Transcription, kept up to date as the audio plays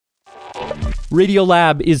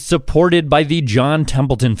Radiolab is supported by the John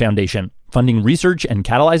Templeton Foundation, funding research and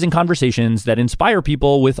catalyzing conversations that inspire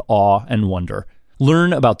people with awe and wonder.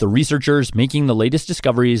 Learn about the researchers making the latest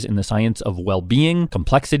discoveries in the science of well-being,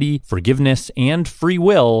 complexity, forgiveness, and free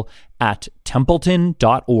will at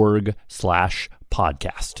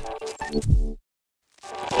templeton.org/podcast.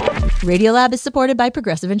 Radiolab is supported by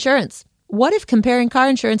Progressive Insurance. What if comparing car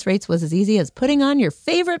insurance rates was as easy as putting on your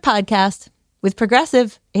favorite podcast? With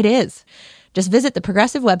Progressive, it is. Just visit the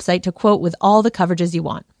Progressive website to quote with all the coverages you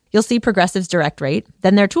want. You'll see Progressive's direct rate.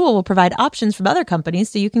 Then their tool will provide options from other companies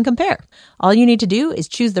so you can compare. All you need to do is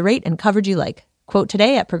choose the rate and coverage you like. Quote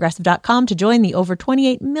today at Progressive.com to join the over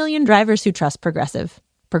 28 million drivers who trust Progressive.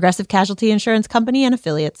 Progressive Casualty Insurance Company and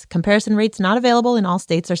Affiliates. Comparison rates not available in all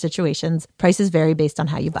states or situations. Prices vary based on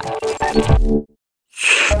how you buy.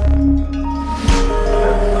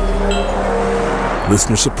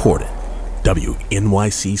 Listener supported.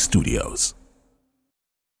 WNYC Studios.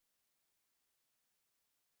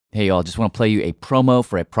 Hey, y'all, just want to play you a promo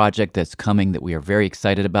for a project that's coming that we are very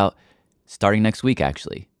excited about, starting next week,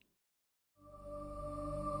 actually.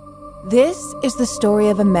 This is the story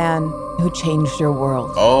of a man who changed your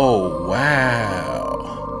world. Oh,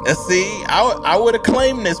 wow. See, I would have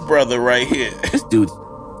claimed this brother right here. This dude,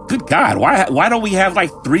 good God, why don't we have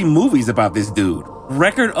like 3 movies about this dude?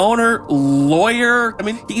 Record owner, lawyer, I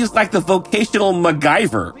mean, he's like the vocational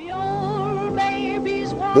MacGyver.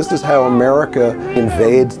 This is how America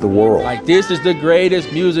invades the world. Like, this is the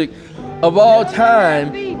greatest music of all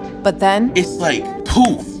time. But then... it's like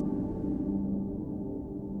poof.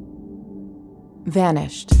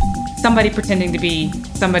 Vanished. Somebody pretending to be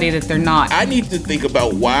somebody that they're not. I need to think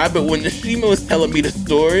about why, but when Nashima was telling me the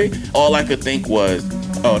story, all I could think was,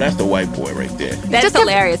 oh, that's the white boy right there. That's just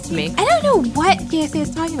hilarious to me. I don't know what JSA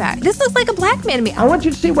is talking about. This looks like a black man to me. I want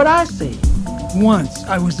you to see what I see. Once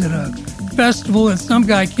I was at a festival and some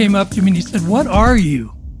guy came up to me and he said, "What are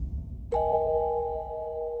you?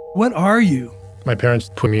 What are you?" My parents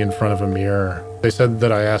put me in front of a mirror. They said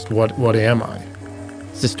that I asked, what am I?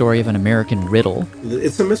 It's the story of an American riddle.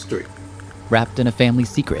 It's a mystery. Wrapped in a family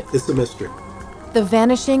secret. It's a mystery. The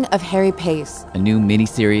Vanishing of Harry Pace. A new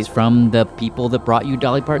miniseries from the people that brought you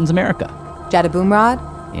Dolly Parton's America. Jada Boomrod.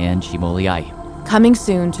 And Shimoli Ai. Coming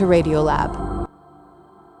soon to Radiolab.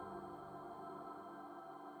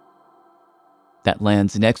 That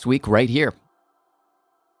lands next week right here.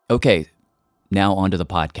 Okay, now onto the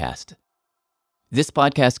podcast. This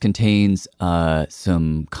podcast contains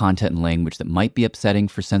some content and language that might be upsetting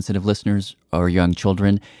for sensitive listeners or young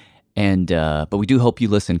children, and but we do hope you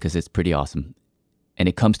listen because it's pretty awesome. And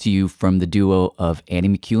it comes to you from the duo of Annie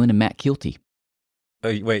McEwen and Matt Kielty.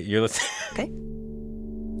 Oh, wait, you're listening? Okay.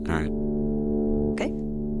 All right. Okay.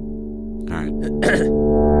 All right.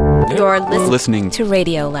 You're listening to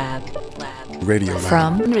Radiolab. Radio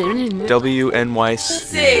From WNYC.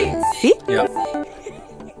 See? Yep.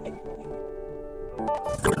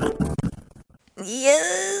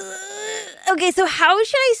 Yeah. Okay, so how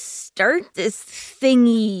should I start this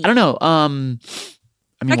thingy? I don't know. I mean,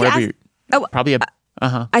 whatever you're... probably a...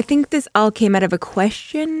 I think this all came out of a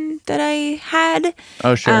question that I had.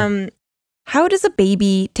 Oh, sure. How does a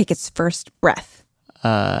baby take its first breath?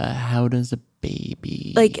 How does a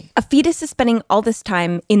baby... Like, a fetus is spending all this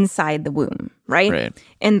time inside the womb, right? Right.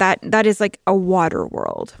 And that is like a water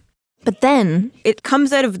world. But then it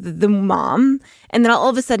comes out of the mom, and then all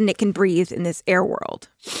of a sudden it can breathe in this air world.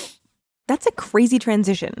 That's a crazy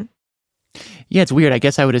transition. Yeah, it's weird. I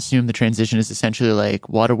guess I would assume the transition is essentially like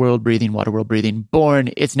water world breathing, born.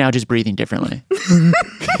 It's now just breathing differently.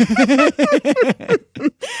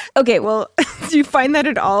 Okay, well, do you find that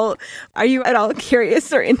at all? Are you at all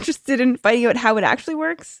curious or interested in finding out how it actually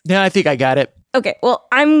works? No, I think I got it. Okay, well,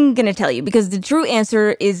 I'm going to tell you because the true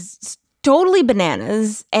answer is totally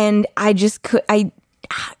bananas, and I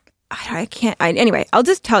can't. Anyway, I'll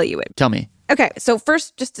just tell you it. Tell me. Okay, so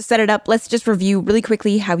first, just to set it up, let's just review really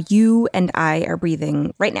quickly how you and I are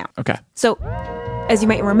breathing right now. Okay. So, as you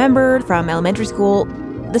might remember from elementary school,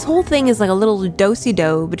 this whole thing is like a little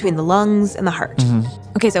do-si-do between the lungs and the heart. Mm-hmm.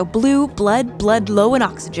 Okay, so blue blood low in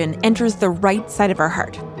oxygen enters the right side of our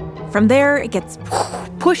heart. From there, it gets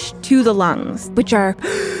pushed to the lungs, which are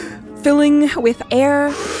filling with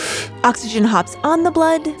air. Oxygen hops on the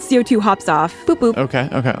blood, CO2 hops off, boop, boop. Okay.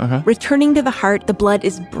 Returning to the heart, the blood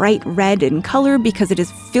is bright red in color because it is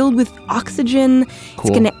filled with oxygen. Cool. It's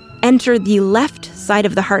going to enter the left side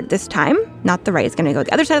of the heart this time, not the right. It's going to go to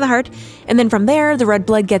the other side of the heart. And then from there, the red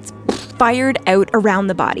blood gets fired out around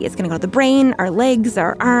the body. It's going to go to the brain, our legs,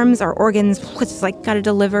 our arms, our organs, which is like got to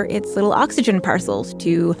deliver its little oxygen parcels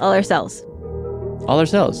to all our cells. All our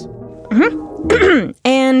cells? Mm-hmm.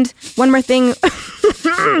 And one more thing,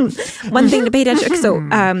 one thing to pay attention.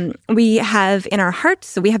 So we have in our heart,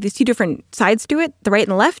 so we have these two different sides to it, the right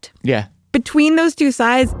and the left. Yeah. Between those two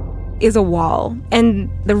sides is a wall, and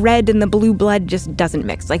the red and the blue blood just doesn't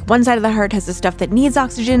mix. Like one side of the heart has the stuff that needs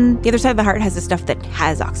oxygen, the other side of the heart has the stuff that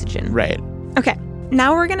has oxygen. Right. Okay,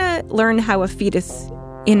 now we're gonna learn how a fetus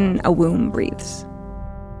in a womb breathes.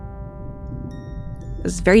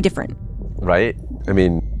 It's very different. Right? I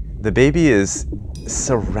mean, the baby is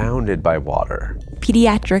surrounded by water.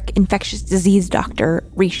 Pediatric infectious disease doctor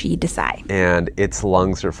Rishi Desai. And its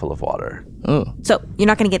lungs are full of water. Oh. So you're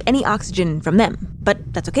not going to get any oxygen from them.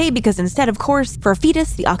 But that's okay, because instead, of course, for a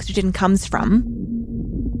fetus, the oxygen comes from...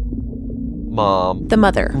 Mom. The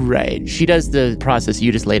mother. Right. She does the process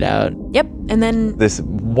you just laid out. Yep. And then... This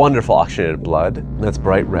wonderful oxygenated blood that's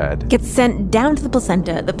bright red gets sent down to the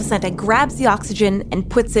placenta. The placenta grabs the oxygen and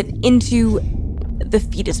puts it into the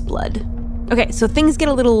fetus blood. Okay, so things get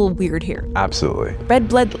a little weird here. Absolutely. Red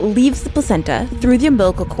blood leaves the placenta through the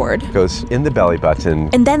umbilical cord. Goes in the belly button.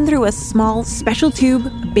 And then through a small special tube,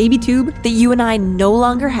 a baby tube, that you and I no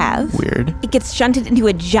longer have. Weird. It gets shunted into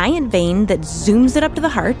a giant vein that zooms it up to the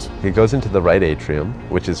heart. It goes into the right atrium,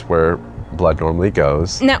 which is where blood normally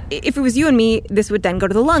goes. Now, if it was you and me, this would then go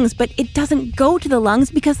to the lungs, but it doesn't go to the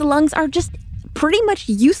lungs because the lungs are just pretty much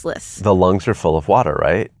useless. The lungs are full of water,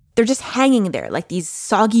 right? They're just hanging there like these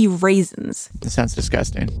soggy raisins. This sounds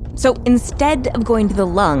disgusting. So instead of going to the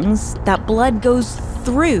lungs, that blood goes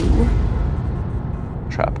through...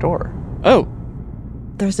 Trapdoor. Oh.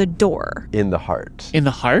 There's a door. In the heart. In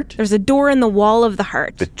the heart? There's a door in the wall of the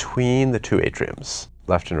heart. Between the two atriums,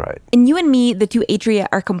 left and right. In you and me, the two atria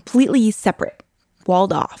are completely separate,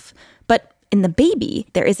 walled off. But in the baby,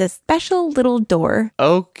 there is a special little door.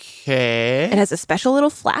 Okay. It has a special little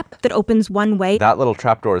flap that opens one way. That little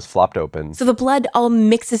trapdoor is flopped open. So the blood all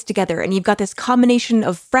mixes together, and you've got this combination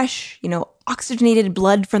of fresh, oxygenated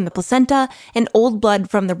blood from the placenta and old blood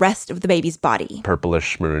from the rest of the baby's body.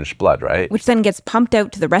 Purplish, maroonish blood, right? Which then gets pumped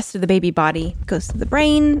out to the rest of the baby body, goes to the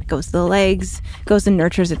brain, goes to the legs, goes and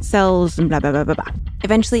nurtures its cells, and blah, blah, blah, blah, blah.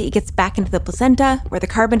 Eventually, it gets back into the placenta, where the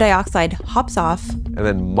carbon dioxide hops off. And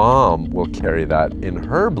then mom will carry that in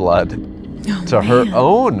her blood to her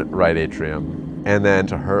own right atrium, and then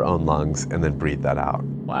to her own lungs, and then breathe that out.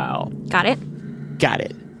 Wow. Got it? Got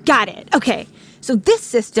it. Got it. Okay. So this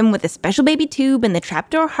system with the special baby tube and the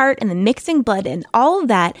trapdoor heart and the mixing blood and all of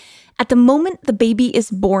that, at the moment the baby is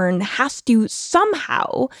born, has to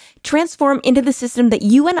somehow transform into the system that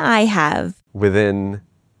you and I have. Within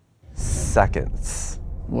seconds.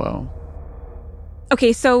 Whoa.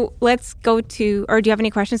 Okay, so let's go to, or do you have any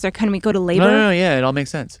questions, or can we go to labor? No, yeah, it all makes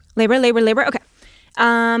sense. Labor. Okay.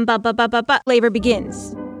 Labor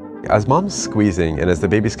begins. As mom's squeezing and as the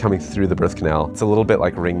baby's coming through the birth canal, it's a little bit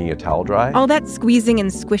like wringing a towel dry. All that squeezing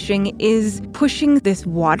and squishing is pushing this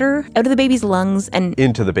water out of the baby's lungs and...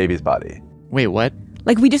 into the baby's body. Wait, what?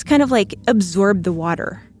 Like we just kind of absorb the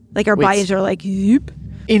water. Like our bodies are like, yoop.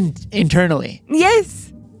 Internally?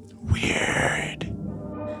 Yes. Weird.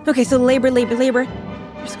 Okay, so labor.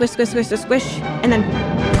 Squish. And then...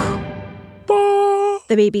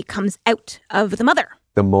 the baby comes out of the mother.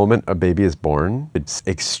 The moment a baby is born, it's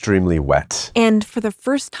extremely wet. And for the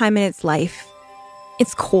first time in its life,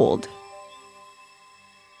 it's cold.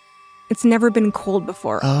 It's never been cold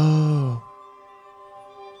before. Oh.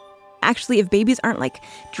 Actually, if babies aren't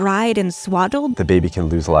dried and swaddled... the baby can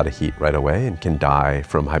lose a lot of heat right away and can die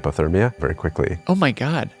from hypothermia very quickly. Oh my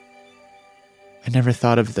God. I never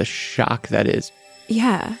thought of the shock that is.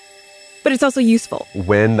 Yeah. But it's also useful.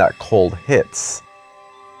 When that cold hits...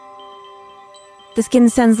 the skin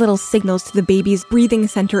sends little signals to the baby's breathing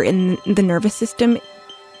center in the nervous system.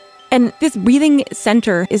 And this breathing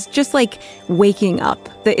center is just waking up.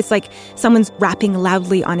 It's like someone's rapping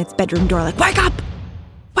loudly on its bedroom door, wake up!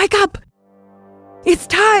 Wake up! It's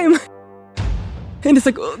time! And it's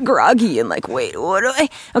groggy and wait, what do I...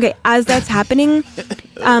 Okay, as that's happening,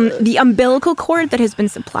 the umbilical cord that has been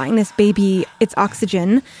supplying this baby its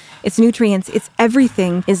oxygen, its nutrients, its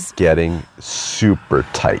everything is... getting super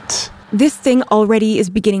tight. This thing already is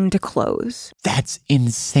beginning to close. That's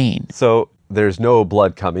insane. So there's no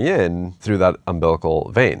blood coming in through that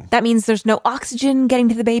umbilical vein. That means there's no oxygen getting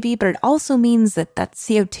to the baby, but it also means that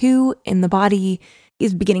CO2 in the body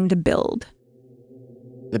is beginning to build.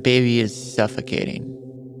 The baby is suffocating.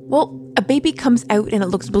 Well, a baby comes out and it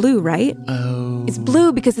looks blue, right? Oh. It's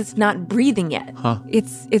blue because it's not breathing yet. Huh.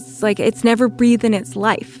 It's like it's never breathed in its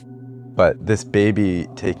life. But this baby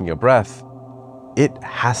taking a breath, it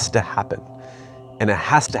has to happen. And it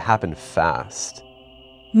has to happen fast.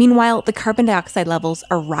 Meanwhile, the carbon dioxide levels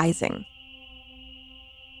are rising.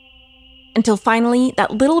 until finally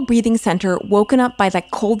that little breathing center woken up by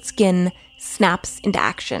that cold skin snaps into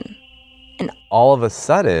action. And all of a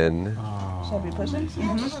sudden, Should I be pushing?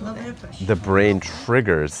 Mm-hmm. the brain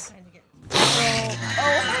triggers.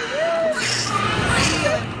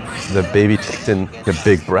 The baby took in a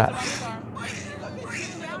big breath.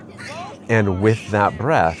 And with that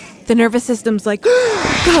breath, the nervous system's like,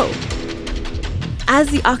 go! As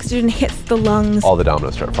the oxygen hits the lungs, all the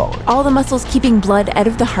dominoes start falling. all the muscles keeping blood out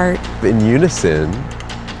of the heart. In unison,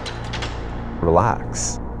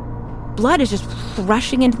 relax. Blood is just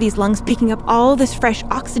rushing into these lungs, picking up all this fresh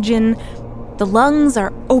oxygen. The lungs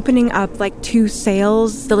are opening up like two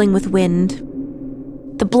sails, filling with wind.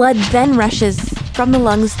 The blood then rushes from the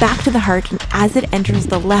lungs back to the heart, and as it enters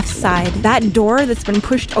the left side, that door that's been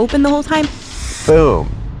pushed open the whole time, boom,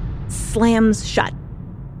 slams shut.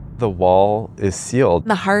 The wall is sealed.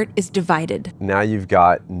 The heart is divided. Now you've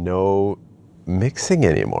got no mixing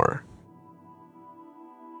anymore.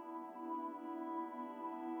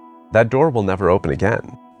 That door will never open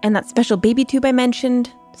again. And that special baby tube I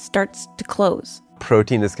mentioned starts to close.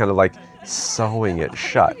 Protein is kind of like sewing it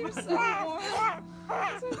shut.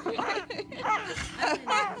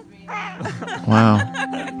 Wow.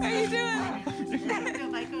 How you doing?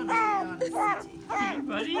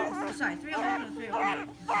 Buddy? Sorry, 301. Oh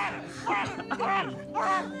my God.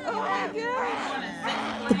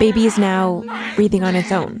 The baby is now breathing on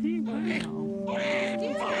its own.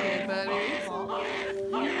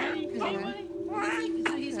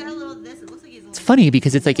 It's funny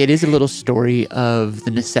because it's like it is a little story of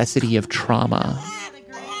the necessity of trauma.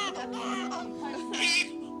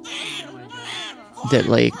 That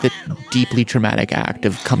like the deeply traumatic act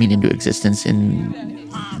of coming into existence in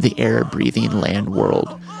the air-breathing land world.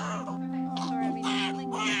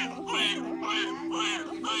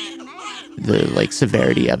 The like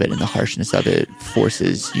severity of it and the harshness of it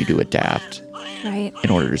forces you to adapt, right, in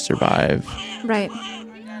order to survive. Right.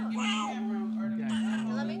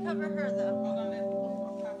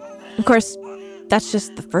 Of course, that's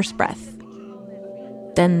just the first breath.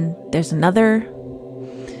 Then there's another,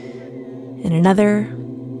 and another,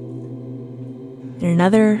 and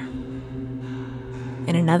another,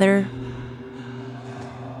 and another,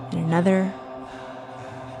 and another,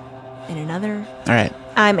 and another. All right.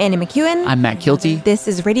 I'm Annie McEwen. I'm Matt Kilty. This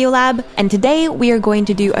is Radiolab, and today we are going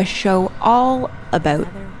to do a show all about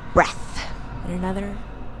breath. And another.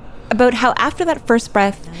 About how after that first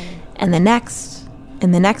breath, and the next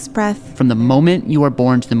breath. From the moment you are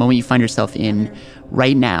born to the moment you find yourself in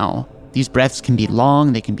right now, these breaths can be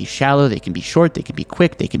long, they can be shallow, they can be short, they can be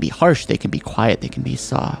quick, they can be harsh, they can be quiet, they can be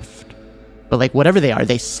soft. But like whatever they are,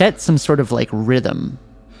 they set some sort of like rhythm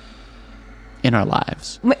in our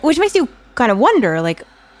lives. Which makes you kind of wonder, like,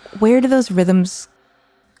 where do those rhythms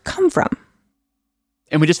come from?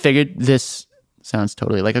 And we just figured this sounds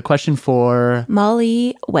totally like a question for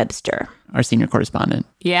Molly Webster, our senior correspondent.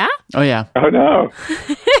 Yeah? Oh, yeah. Oh, no.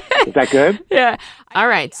 Is that good? Yeah. All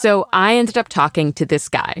right. So I ended up talking to this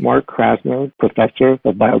guy. Mark Krasno, professor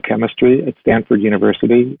of biochemistry at Stanford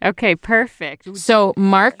University. Okay, perfect. So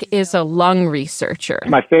Mark is a lung researcher.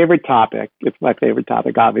 My favorite topic. It's my favorite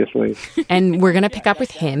topic, obviously. And we're going to pick up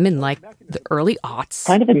with him in like the early aughts.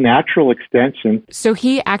 Kind of a natural extension. So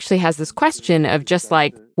he actually has this question of just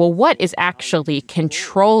like, well, what is actually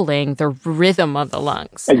controlling the rhythm of the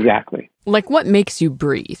lungs? Exactly. Like what makes you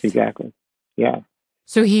breathe? Exactly. Yeah.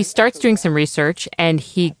 So he starts doing some research and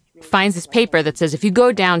he finds this paper that says if you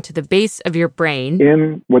go down to the base of your brain,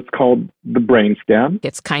 in what's called the brainstem,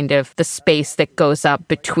 it's kind of the space that goes up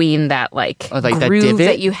between that like groove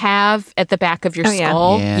that you have at the back of your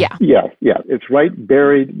skull. Yeah. It's right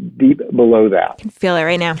buried deep below that. I can feel it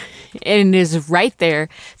right now. And it is right there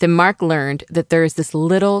that Mark learned that there is this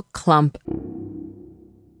little clump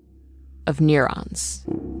of neurons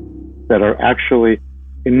that are actually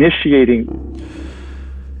initiating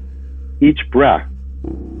each breath.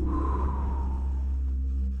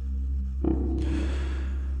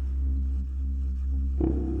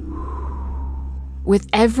 With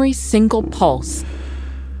every single pulse,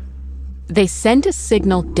 they send a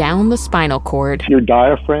signal down the spinal cord, your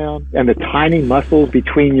diaphragm, and the tiny muscles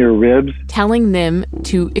between your ribs, telling them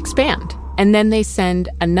to expand. And then they send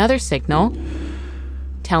another signal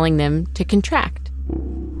telling them to contract.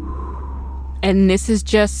 And this is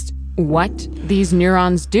just what these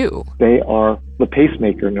neurons do. They are the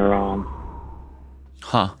pacemaker neurons.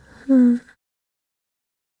 Huh.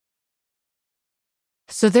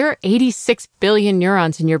 So there are 86 billion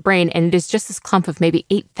neurons in your brain, and it is just this clump of maybe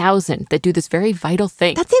 8,000 that do this very vital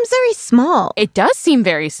thing. That seems very small. It does seem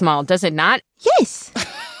very small, does it not? Yes.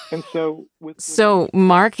 And so, So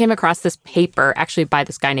Mark came across this paper, actually by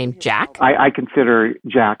this guy named Jack. I consider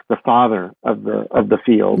Jack the father of the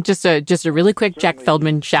field. Just a really quick Jack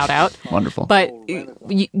Feldman shout out. Wonderful. But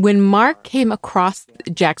when Mark came across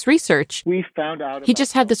Jack's research, we found out he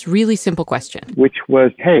just had this really simple question, which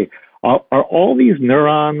was, hey, are all these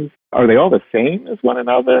neurons, are they all the same as one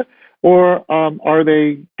another, or are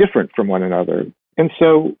they different from one another? And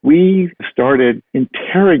so we started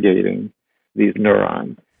interrogating these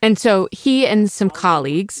neurons. And so he and some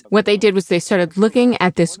colleagues, what they did was they started looking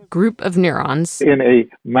at this group of neurons in a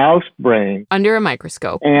mouse brain under a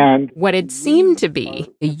microscope. And what it seemed to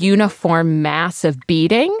be a uniform mass of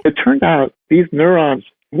beating. It turned out these neurons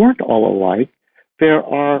weren't all alike. There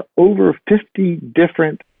are over 50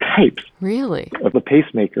 different types. Really? Of the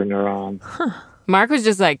pacemaker neuron. Mark was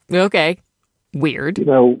just like, okay, weird. You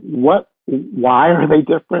know, why are they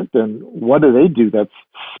different and what do they do that's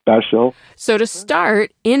special? So to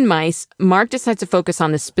start, in mice, Mark decides to focus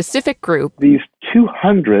on this specific group. These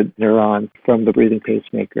 200 neurons from the breathing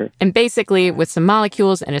pacemaker. And basically, with some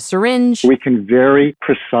molecules and a syringe, we can very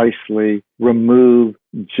precisely remove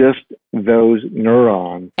just those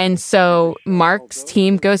neurons. And so Mark's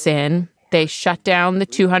team goes in. They shut down the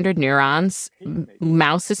 200 neurons.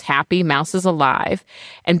 Mouse is happy. Mouse is alive.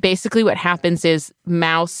 And basically what happens is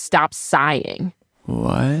mouse stops sighing.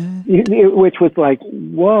 What? Which was like,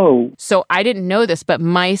 whoa. So I didn't know this, but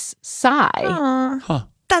mice sigh. Aww.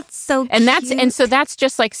 That's so cute. And so that's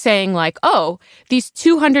just like saying like, oh, these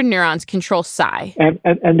 200 neurons control sigh.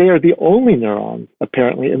 And they are the only neurons,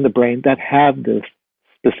 apparently, in the brain that have this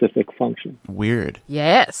specific function. Weird.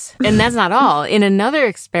 Yes. And that's not all. In another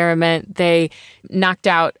experiment, they knocked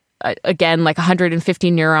out, again, like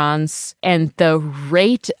 150 neurons, and the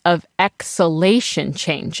rate of exhalation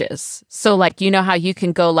changes. So, like, you know how you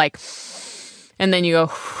can go like, and then you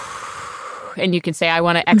go, and you can say, I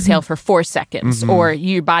want to exhale for 4 seconds, or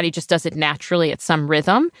your body just does it naturally at some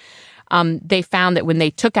rhythm. They found that when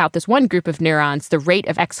they took out this one group of neurons, the rate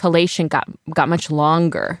of exhalation got much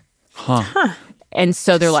longer. Huh. And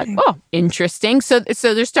so they're like, oh, interesting. So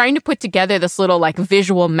they're starting to put together this little like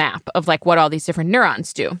visual map of like what all these different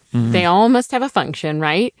neurons do. Mm-hmm. They all must have a function,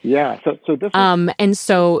 right? Yeah. So this and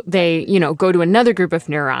so they, go to another group of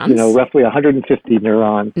neurons. Roughly 150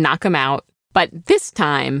 neurons. Knock them out. But this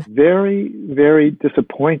time, very, very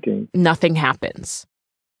disappointing. Nothing happens.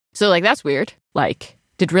 So like, that's weird. Like,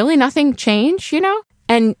 did really nothing change,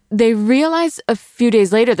 And they realize a few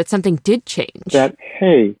days later that something did change. That,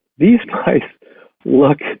 hey, these mice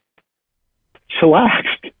look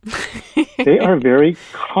chillaxed. They are very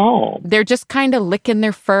calm. They're just kind of licking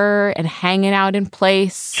their fur and hanging out in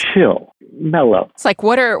place. Chill, mellow. It's like,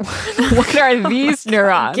 what are these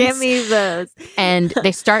neurons? Give me those. And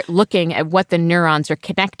they start looking at what the neurons are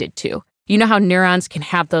connected to. You know how neurons can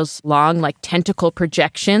have those long, like, tentacle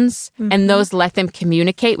projections, and those let them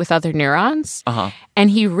communicate with other neurons? Uh-huh.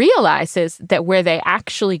 And he realizes that where they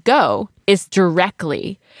actually go is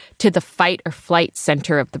directly to the fight or flight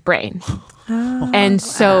center of the brain. And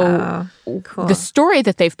so Cool. The story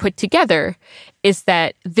that they've put together is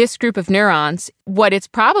that this group of neurons, what it's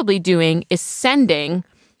probably doing is sending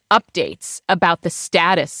updates about the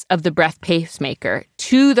status of the breath pacemaker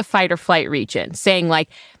to the fight or flight region, saying like,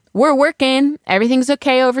 we're working, everything's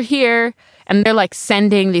okay over here. And they're like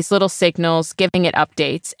sending these little signals, giving it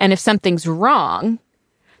updates. And if something's wrong,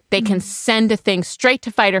 they can send a thing straight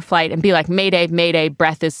to fight or flight and be like, Mayday, Mayday,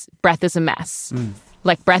 breath is a mess.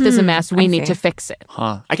 Like, breath is a mess, we need to fix it.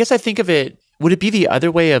 Huh. I guess I think of it, would it be the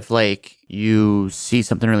other way of like, you see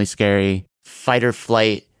something really scary, fight or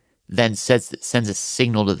flight, then sends a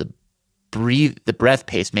signal to the breath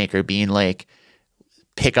pacemaker being like,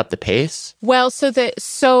 pick up the pace? Well, so this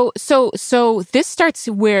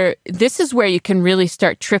is where you can really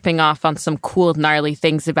start tripping off on some cool, gnarly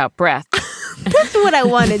things about breath. That's what I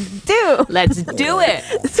want to do. Let's do it.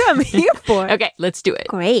 That's what I'm here for. Okay, let's do it.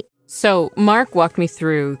 Great. So Mark walked me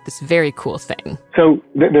through this very cool thing. So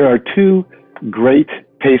there are two great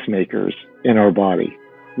pacemakers in our body.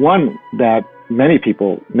 One that many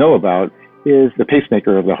people know about is the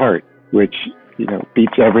pacemaker of the heart, which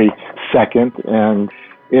beats every second, and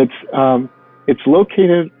it's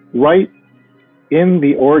located right in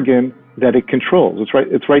the organ that it controls.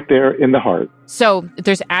 It's right there in the heart. So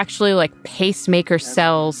there's actually like pacemaker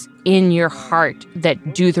cells in your heart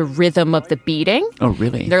that do the rhythm of the beating. Oh,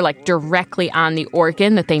 really? They're like directly on the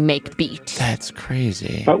organ that they make beat. That's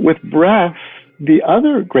crazy. But with breath, the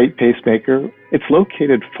other great pacemaker, it's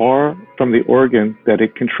located far from the organ that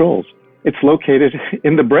it controls. It's located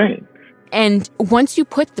in the brain. And once you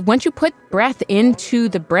put breath into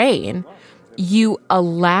the brain, you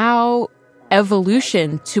allow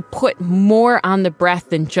evolution to put more on the breath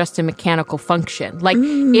than just a mechanical function. Like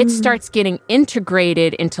it starts getting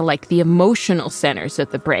integrated into like the emotional centers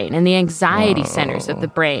of the brain and the anxiety centers of the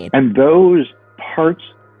brain. And those parts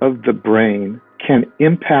of the brain can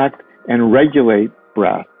impact and regulate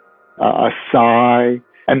breath. A sigh,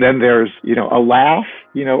 and then there's, a laugh,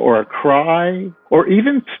 or a cry, or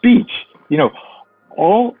even speech.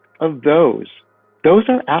 All of those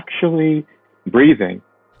are actually breathing.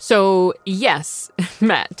 So, yes,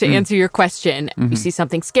 Matt, to answer your question, you see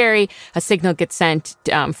something scary, a signal gets sent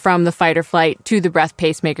from the fight or flight to the breath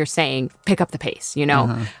pacemaker saying, pick up the pace,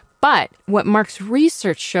 But what Mark's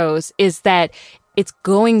research shows is that it's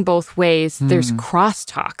going both ways. There's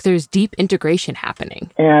crosstalk. There's deep integration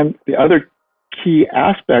happening. And the other key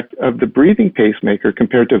aspect of the breathing pacemaker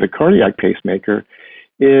compared to the cardiac pacemaker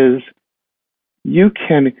is you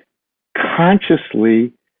can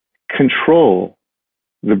consciously control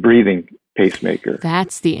the breathing pacemaker.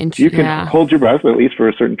 That's the You can hold your breath, at least for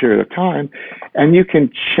a certain period of time, and you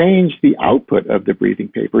can change the output of the breathing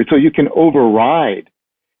paper. So you can override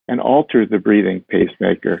and alter the breathing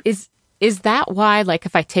pacemaker. Is that why, like,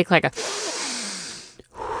 if I take like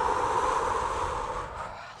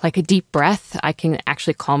a deep breath, I can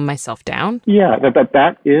actually calm myself down? Yeah,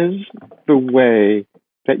 that is the way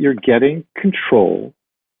that you're getting control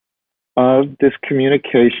of this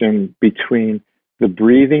communication between the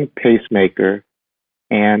breathing pacemaker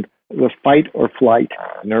and the fight or flight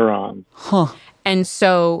neurons. And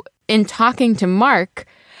so in talking to Mark,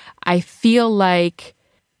 I feel like,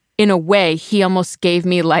 in a way, he almost gave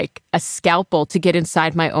me like a scalpel to get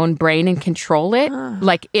inside my own brain and control it.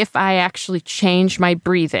 Like if I actually change my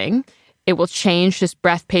breathing, it will change this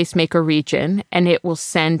breath pacemaker region and it will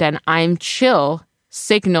send an I'm chill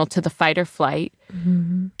signal to the fight or flight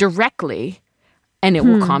directly, and it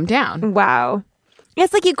will calm down. Wow.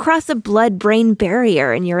 It's like you cross a blood-brain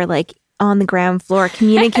barrier and you're like on the ground floor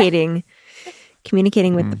communicating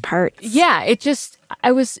with the parts. Yeah, it just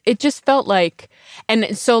felt like,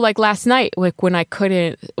 and so like last night, like when I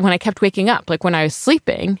kept waking up, like when I was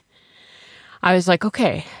sleeping, I was like,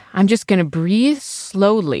 okay, I'm just going to breathe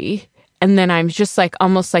slowly. And then I'm just like,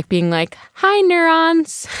 almost like being like, hi,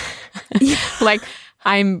 neurons. Like,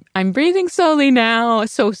 I'm breathing slowly now.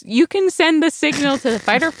 So you can send the signal to the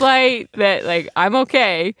fight or flight that like, I'm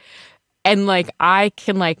okay. And like, I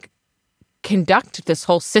can like conduct this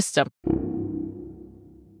whole system.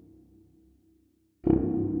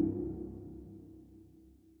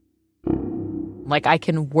 Like I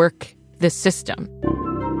can work this system.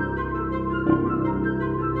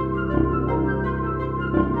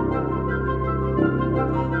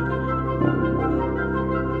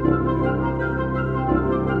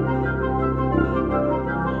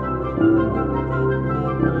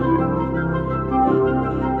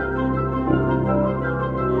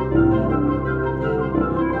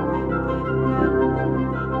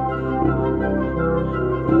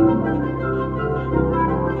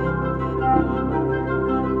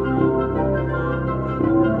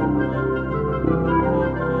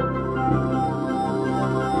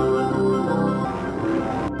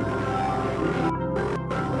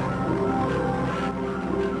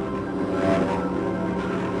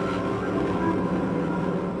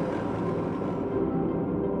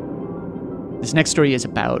 This next story is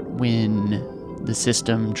about when the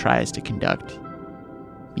system tries to conduct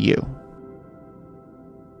you.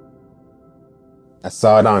 I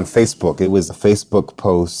saw it on Facebook. It was a Facebook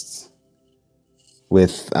post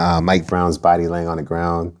with Mike Brown's body laying on the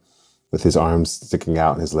ground with his arms sticking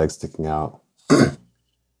out and his legs sticking out. And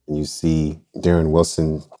you see Darren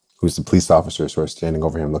Wilson, who's the police officer, sort of standing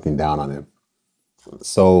over him, looking down on him.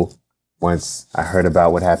 So once I heard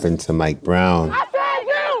about what happened to Mike Brown,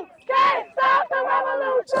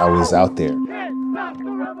 I was out there.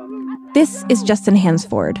 This is Justin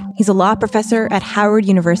Hansford. He's a law professor at Howard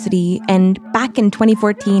University, and back in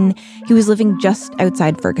 2014, he was living just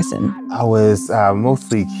outside Ferguson. I was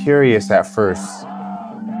mostly curious at first.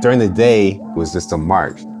 During the day, it was just a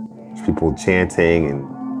march. People chanting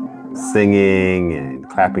and singing and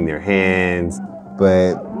clapping their hands.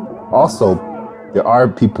 But also, there are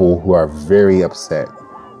people who are very upset.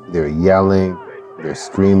 They're yelling, they're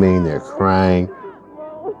screaming, they're crying.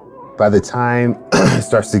 By the time it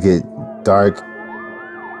starts to get dark,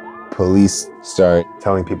 police start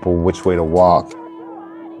telling people which way to walk,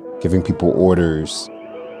 giving people orders,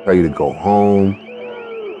 tell you to go home.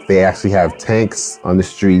 They actually have tanks on the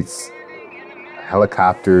streets,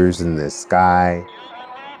 helicopters in the sky.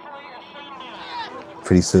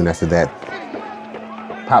 Pretty soon after that,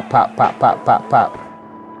 pop, pop, pop, pop, pop,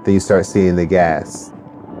 pop. Then you start seeing the gas.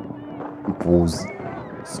 People's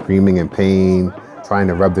screaming in pain, trying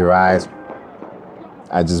to rub their eyes.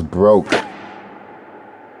 I just broke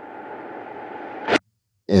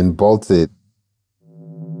and bolted.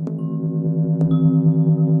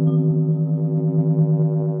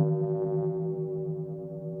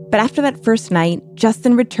 But after that first night,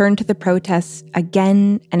 Justin returned to the protests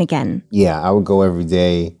again and again. Yeah, I would go every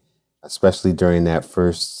day, especially during that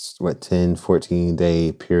first, 10,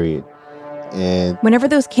 14-day period. And whenever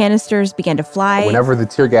those canisters began to fly, whenever the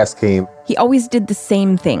tear gas came, he always did the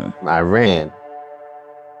same thing. I ran.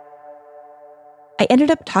 I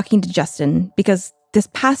ended up talking to Justin because this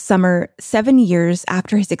past summer, 7 years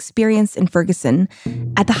after his experience in Ferguson,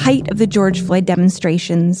 at the height of the George Floyd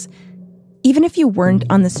demonstrations, even if you weren't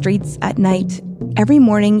on the streets at night, every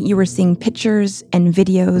morning you were seeing pictures and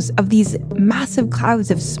videos of these massive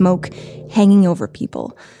clouds of smoke hanging over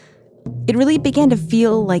people. It really began to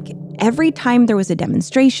feel like every time there was a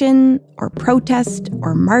demonstration or protest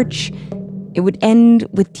or march, it would end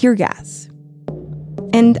with tear gas.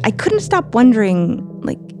 And I couldn't stop wondering,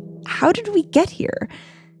 how did we get here?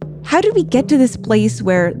 How did we get to this place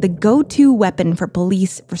where the go-to weapon for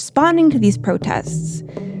police responding to these protests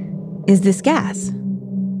is this gas?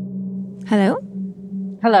 Hello?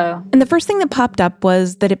 Hello. And the first thing that popped up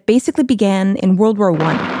was that it basically began in World War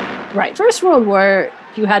I. Right. First World War,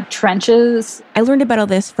 you had trenches. I learned about all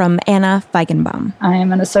this from Anna Feigenbaum. I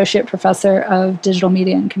am an associate professor of digital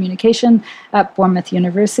media and communication at Bournemouth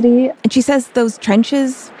University. And she says those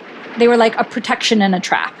trenches, they were like a protection and a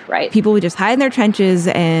trap, right? People would just hide in their trenches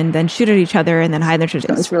and then shoot at each other and then hide in their trenches.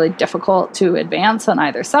 It was really difficult to advance on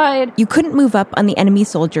either side. You couldn't move up on the enemy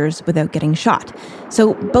soldiers without getting shot.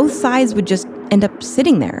 So both sides would just end up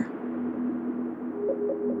sitting there.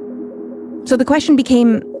 So the question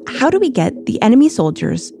became, how do we get the enemy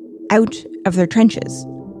soldiers out of their trenches?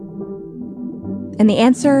 And the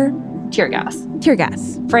answer? Tear gas. Tear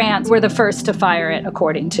gas. France were the first to fire it,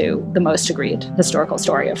 according to the most agreed historical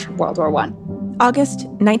story of World War I. August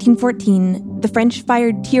 1914, the French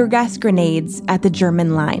fired tear gas grenades at the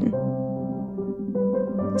German line.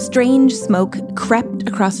 Strange smoke crept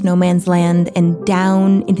across no man's land and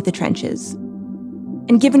down into the trenches.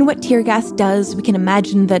 And given what tear gas does, we can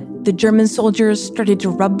imagine that the German soldiers started to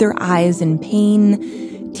rub their eyes in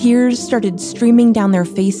pain. Tears started streaming down their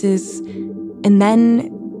faces. And then,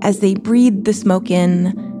 as they breathed the smoke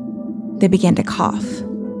in, they began to cough.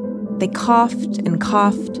 They coughed and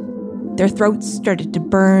coughed. Their throats started to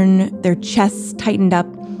burn. Their chests tightened up.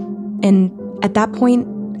 And at that point,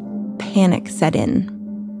 panic set in.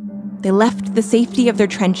 They left the safety of their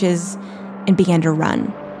trenches and began to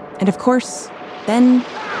run. And of course, then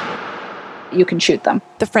you can shoot them.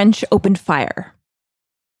 The French opened fire.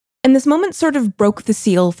 And this moment sort of broke the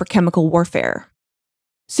seal for chemical warfare.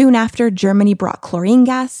 Soon after, Germany brought chlorine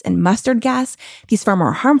gas and mustard gas, these far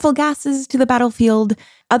more harmful gases, to the battlefield.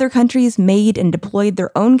 Other countries made and deployed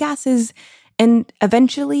their own gases. And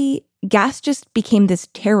eventually, gas just became this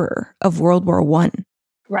terror of World War I.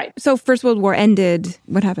 Right. So First World War ended.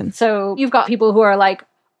 What happened? So you've got people who are like,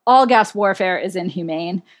 all gas warfare is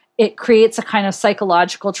inhumane. It creates a kind of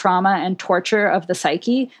psychological trauma and torture of the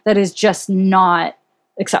psyche that is just not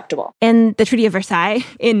acceptable. And the Treaty of Versailles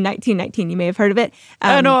in 1919, you may have heard of it.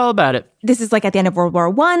 I know all about it. This is like at the end of World War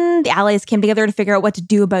I. The Allies came together to figure out what to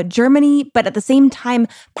do about Germany. But at the same time,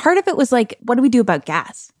 part of it was like, what do we do about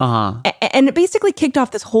gas? And it basically kicked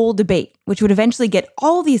off this whole debate, which would eventually get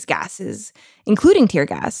all these gases, including tear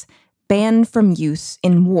gas, banned from use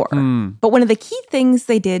in war. But one of the key things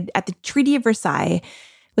they did at the Treaty of Versailles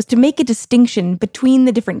was to make a distinction between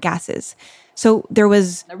the different gases. So there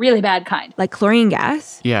was a really bad kind, like chlorine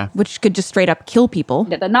gas, which could just straight up kill people.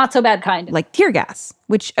 The not so bad kind, like tear gas,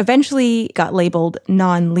 which eventually got labeled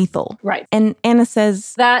non-lethal. Right. And Anna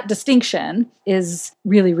says that distinction is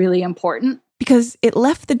really, really important because it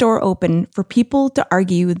left the door open for people to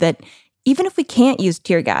argue that even if we can't use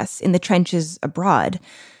tear gas in the trenches abroad,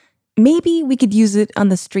 maybe we could use it on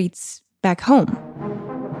the streets back home.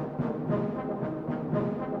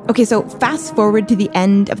 Okay, so fast forward to the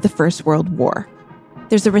end of the First World War.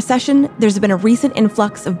 There's a recession. There's been a recent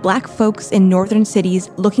influx of Black folks in northern cities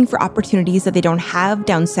looking for opportunities that they don't have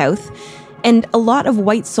down south. And a lot of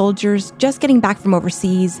white soldiers just getting back from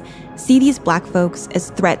overseas see these Black folks as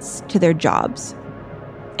threats to their jobs.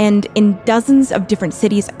 And in dozens of different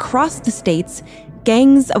cities across the states,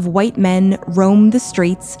 gangs of white men roam the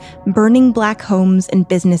streets, burning Black homes and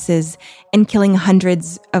businesses and killing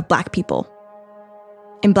hundreds of Black people.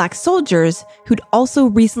 And Black soldiers, who'd also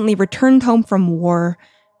recently returned home from war,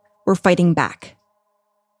 were fighting back.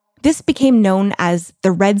 This became known as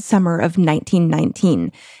the Red Summer of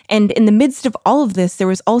 1919. And in the midst of all of this, there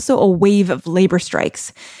was also a wave of labor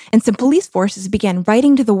strikes. And some police forces began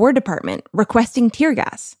writing to the War Department requesting tear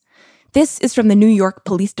gas. This is from the New York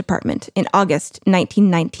Police Department in August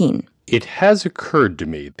 1919. It has occurred to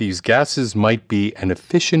me these gases might be an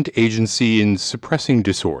efficient agency in suppressing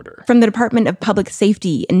disorder. From the Department of Public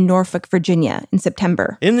Safety in Norfolk, Virginia in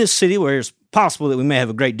September. In this city where it's possible that we may have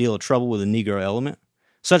a great deal of trouble with the Negro element,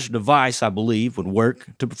 such a device, I believe, would work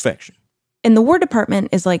to perfection. And the War Department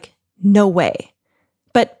is like, no way.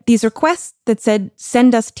 But these requests that said,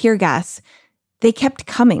 send us tear gas, they kept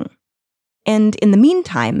coming. And in the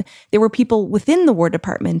meantime, there were people within the War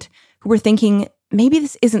Department who were thinking, maybe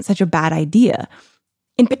this isn't such a bad idea.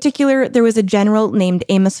 In particular, there was a general named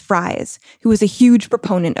Amos Fries, who was a huge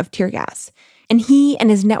proponent of tear gas. And he and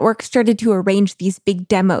his network started to arrange these big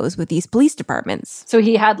demos with these police departments. So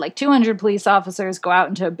he had like 200 police officers go out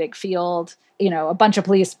into a big field. You know, a bunch of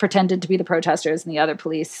police pretended to be the protesters and the other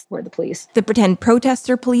police were the police. The pretend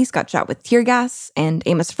protester police got shot with tear gas, and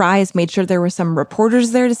Amos Fries made sure there were some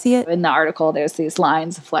reporters there to see it. In the article, there's these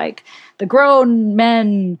lines of like, the grown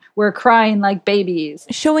men were crying like babies.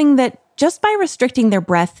 Showing that just by restricting their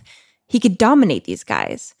breath, he could dominate these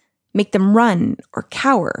guys, make them run or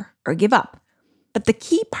cower or give up. But the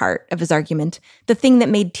key part of his argument, the thing that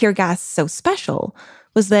made tear gas so special,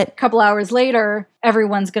 was that a couple hours later,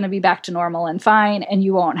 everyone's going to be back to normal and fine, and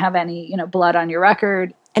you won't have any, blood on your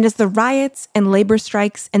record. And as the riots and labor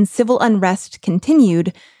strikes and civil unrest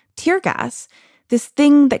continued, tear gas, this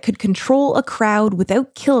thing that could control a crowd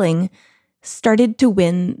without killing, started to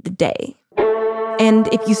win the day.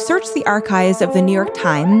 And if you search the archives of the New York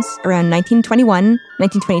Times around 1921,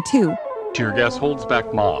 1922... Tear gas holds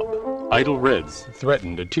back mob. Idle Reds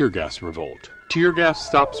threatened a tear gas revolt. Tear gas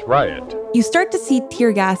stops riot. You start to see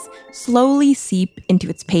tear gas slowly seep into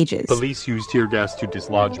its pages. Police use tear gas to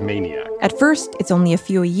dislodge maniacs. At first, it's only a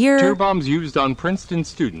few a year. Tear bombs used on Princeton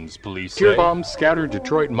students, police say. Tear bombs scatter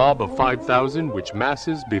Detroit mob of 5,000, which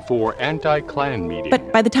masses before anti-Klan meeting.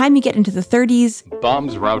 But by the time you get into the 30s...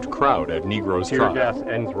 bombs rout crowd at Negroes' trial. Tear gas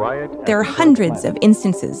ends riot. There are hundreds of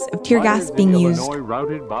instances of tear gas being used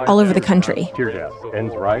all over the country. Tear gas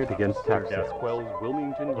ends riot against Texas.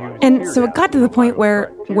 Wilmington used and so it got to the point where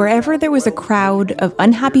wherever there was a crowd of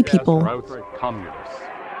unhappy people,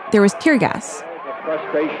 there was tear gas.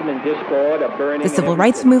 The civil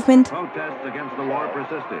rights movement,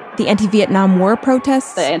 the anti-Vietnam War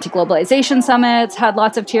protests, the anti-globalization summits had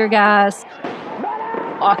lots of tear gas.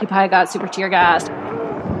 Occupy got super tear gassed.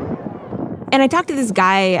 And I talked to this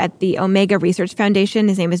guy at the Omega Research Foundation.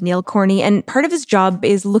 His name is Neil Corney, and part of his job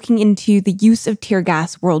is looking into the use of tear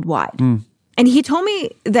gas worldwide. And he told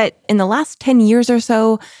me that in the last 10 years or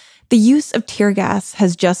so, the use of tear gas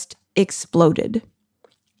has just exploded.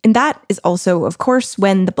 And that is also, of course,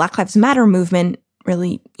 when the Black Lives Matter movement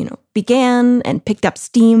really, began and picked up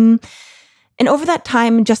steam. And over that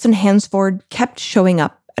time, Justin Hansford kept showing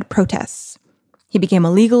up at protests. He became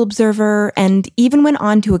a legal observer and even went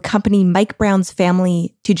on to accompany Mike Brown's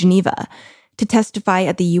family to Geneva to testify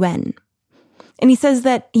at the UN. And he says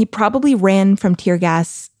that he probably ran from tear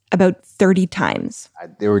gas about 30 times.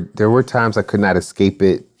 There were times I could not escape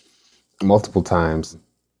it, multiple times.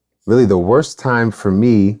 Really, the worst time for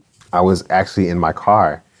me, I was actually in my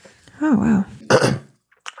car. Oh, wow.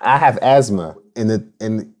 I have asthma, and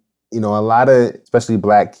a lot of, especially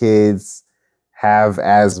Black kids, have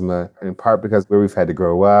asthma, in part because where we've had to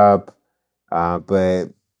grow up. But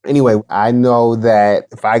anyway, I know that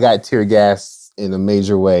if I got tear gas in a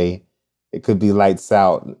major way, it could be lights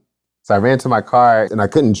out. So I ran to my car, and I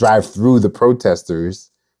couldn't drive through the protesters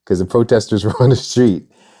because the protesters were on the street.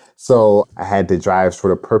 So I had to drive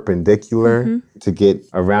sort of perpendicular to get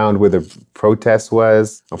around where the protest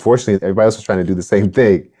was. Unfortunately, everybody else was trying to do the same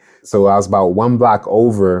thing. So I was about 1 block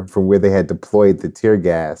over from where they had deployed the tear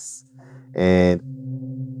gas, and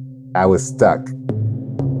I was stuck.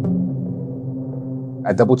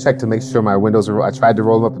 I double checked to make sure my windows were, I tried to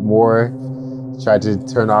roll them up more, tried to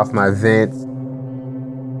turn off my vents.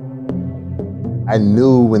 I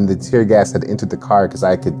knew when the tear gas had entered the car because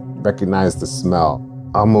I could recognize the smell.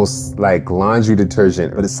 Almost like laundry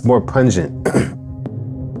detergent, but it's more pungent.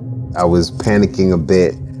 I was panicking a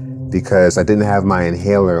bit because I didn't have my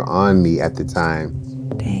inhaler on me at the time.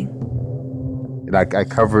 Dang. I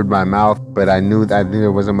covered my mouth, but I knew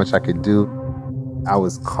there wasn't much I could do. I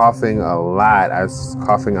was coughing a lot. I was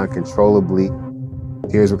coughing uncontrollably.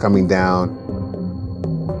 Tears were coming down.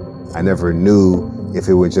 I never knew if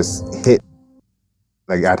it would just hit.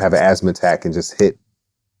 Like I'd have an asthma attack and just hit.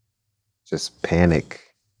 Just panic.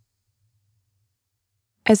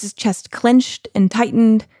 As his chest clenched and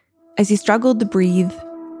tightened, as he struggled to breathe.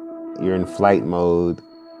 You're in flight mode.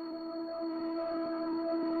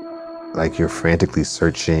 Like you're frantically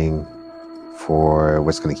searching for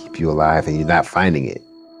what's going to keep you alive and you're not finding it.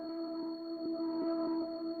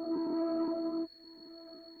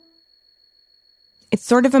 It's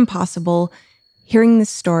sort of impossible, hearing this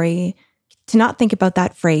story, to not think about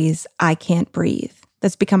that phrase, "I can't breathe,"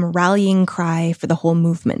 that's become a rallying cry for the whole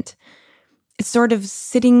movement. It's sort of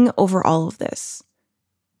sitting over all of this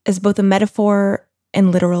as both a metaphor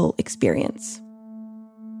and literal experience.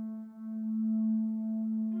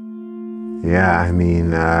 Yeah, I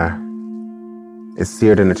mean, it's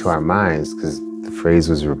seared into our minds because the phrase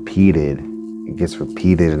was repeated. It gets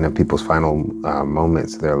repeated in people's final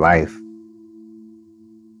moments of their life.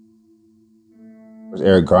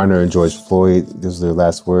 Eric Garner and George Floyd, those are their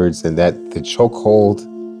last words, and that the chokehold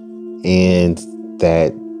and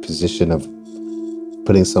that position of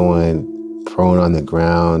putting someone prone on the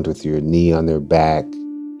ground with your knee on their back,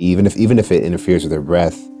 even if it interferes with their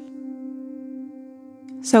breath.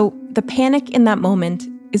 So the panic in that moment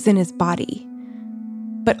is in his body,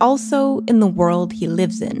 but also in the world he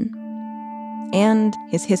lives in and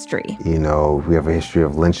his history. You know, we have a history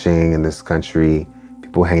of lynching in this country.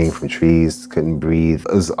 People hanging from trees, couldn't breathe.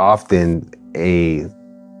 It was often a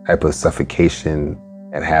type of suffocation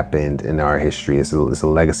that happened in our history. It's a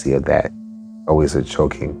legacy of that, always a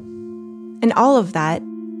choking. And all of that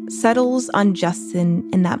settles on Justin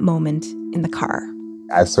in that moment in the car.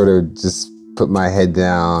 I sort of just put my head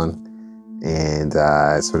down and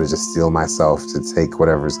sort of just steel myself to take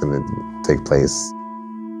whatever's going to take place.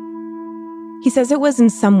 He says it was in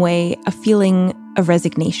some way a feeling of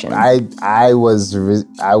resignation. I was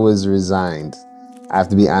resigned. I have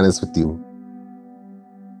to be honest with you.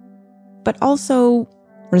 But also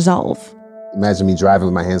resolve. Imagine me driving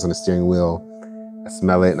with my hands on the steering wheel. I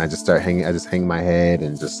smell it and I just hang my head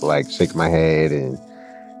and just like shake my head and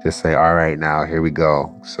just say, all right, now here we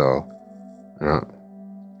go. So, you know.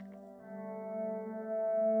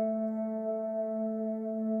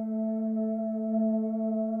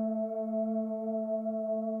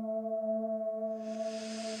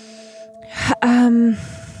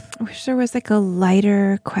 I wish there was like a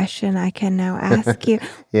lighter question I can now ask you.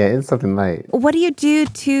 Yeah, it's something light. What do you do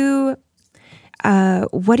to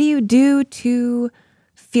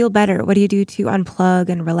feel better? What do you do to unplug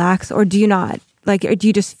and relax? Or do you not? Like, or do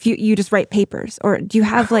you just write papers? Or do you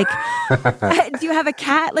have like, do you have a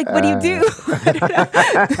cat? Like, what do you do? I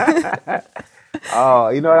don't know. Oh,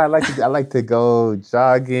 you know what I like to go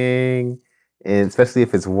jogging. And especially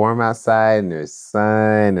if it's warm outside and there's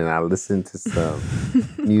sun and I listen to some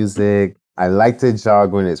music. I like to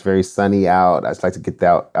jog when it's very sunny out. I just like to get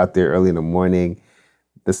out there early in the morning,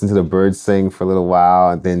 listen to the birds sing for a little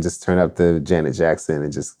while, and then just turn up to Janet Jackson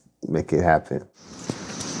and just make it happen.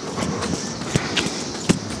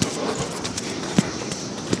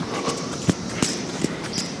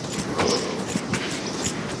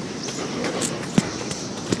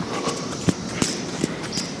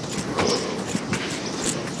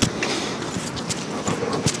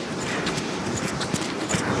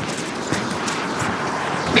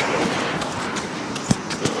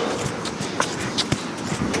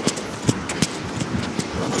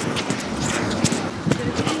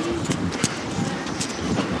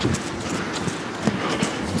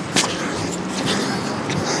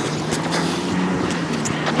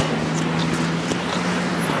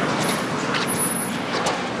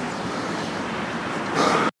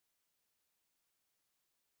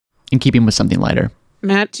 In keeping with something lighter.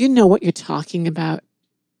 Matt, do you know what you're talking about?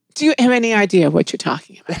 Do you have any idea what you're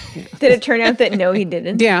talking about? Did it turn out that no, he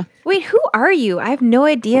didn't? Yeah. Wait, who are you? I have no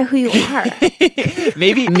idea who you are.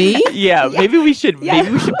 Maybe me? Yeah, maybe we should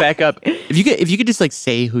back up. If you could just like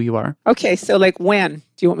say who you are. Okay, so like when?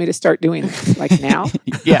 Do you want me to start doing this? Like now?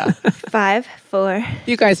 Yeah. 5, 4.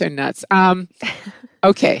 You guys are nuts.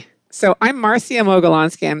 Okay. So I'm Marcia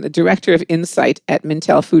Mogolansky. I'm the director of Insight at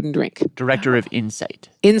Mintel Food and Drink. Director of Insight.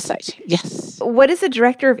 Insight, yes. What is a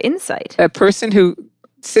director of Insight? A person who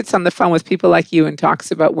sits on the phone with people like you and talks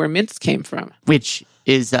about where mints came from. Which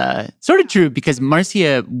is sort of true because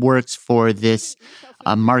Marcia works for this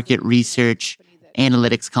market research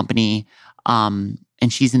analytics company,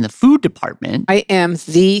 and she's in the food department. I am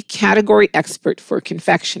the category expert for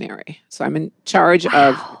confectionery. So I'm in charge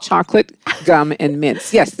of chocolate, gum, and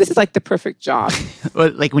mints. Yes, this is like the perfect job.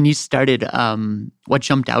 Well, like when you started, what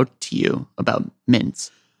jumped out to you about mints?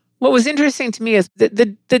 What was interesting to me is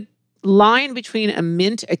the line between a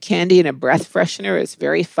mint, a candy, and a breath freshener is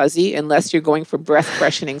very fuzzy unless you're going for breath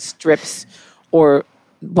freshening strips or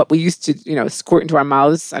what we used to, squirt into our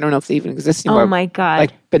mouths. I don't know if they even exist anymore. Oh my God.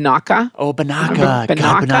 Like Banaka. Oh, Banaka. Remember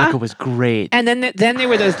God, Banaka was great. And then there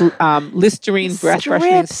were those Listerine breath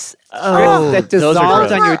freshening strips that those are dissolved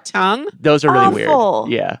gross. on your tongue. Those are really Awful.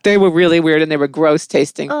 weird. Yeah. They were really weird and they were gross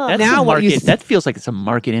tasting. That's Now a what market, that feels like it's a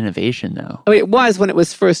market innovation, though. it was when it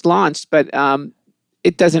was first launched, but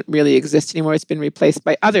it doesn't really exist anymore. It's been replaced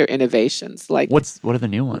by other innovations like What are the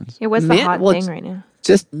new ones? Yeah, what's the hot thing right now?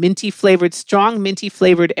 Just strong minty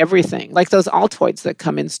flavored everything, like those Altoids that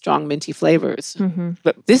come in strong minty flavors. Mm-hmm.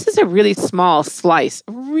 But this is a really small slice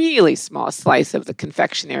of the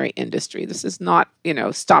confectionery industry. This is not,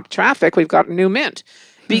 stop traffic. We've got a new mint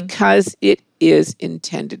because it is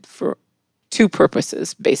intended for two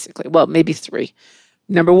purposes, basically. Well, maybe three.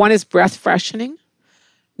 Number one is breath freshening.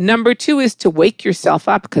 Number two is to wake yourself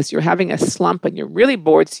up because you're having a slump and you're really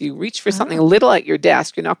bored. So you reach for something little at your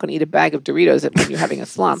desk. You're not going to eat a bag of Doritos when you're having a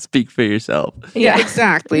slump. Speak for yourself. Yeah,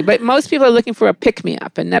 exactly. But most people are looking for a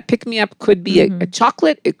pick-me-up. And that pick-me-up could be a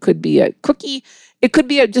chocolate. It could be a cookie. It could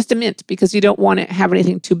be just a mint because you don't want to have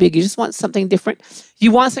anything too big. You just want something different. You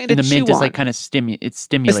want something to chew on. And the mint is like kind of it's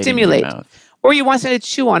stimulating in your mouth. Or you want something to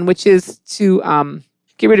chew on, which is to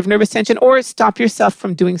get rid of nervous tension or stop yourself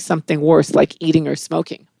from doing something worse like eating or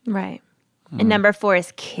smoking. Right. And number 4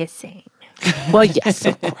 is kissing. Well, yes,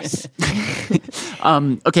 of course.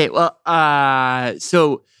 Okay. Well,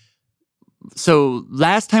 so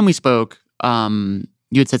last time we spoke,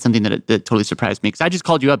 you had said something that totally surprised me because I just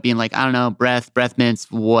called you up being like, I don't know, breath mints,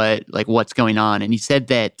 what's going on? And you said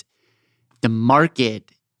that the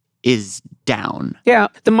market is down. Yeah.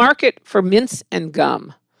 The market for mints and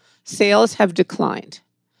gum, sales have declined.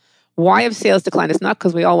 Why have sales declined? It's not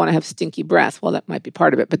because we all want to have stinky breath. Well, that might be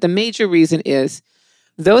part of it. But the major reason is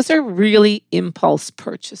those are really impulse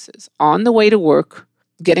purchases. On the way to work,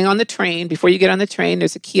 getting on the train, before you get on the train,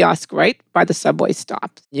 there's a kiosk right by the subway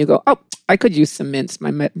stop. You go, oh, I could use some mints.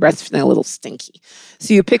 My breath's feeling a little stinky.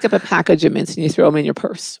 So you pick up a package of mints and you throw them in your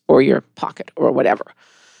purse or your pocket or whatever.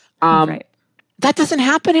 Right. That doesn't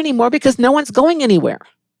happen anymore because no one's going anywhere.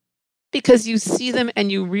 Because you see them and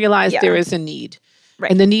you realize there is a need. Right.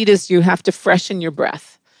 And the need is you have to freshen your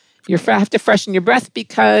breath. You have to freshen your breath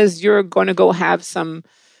because you're going to go have some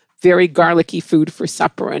very garlicky food for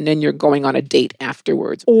supper and then you're going on a date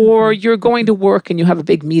afterwards. Or you're going to work and you have a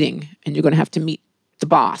big meeting and you're going to have to meet the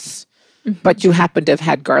boss. Mm-hmm. But you happen to have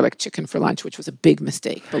had garlic chicken for lunch, which was a big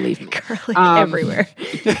mistake, believe me. Garlic everywhere.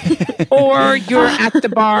 Or you're at the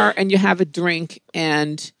bar and you have a drink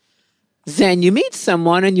and then you meet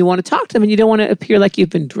someone and you want to talk to them and you don't want to appear like you've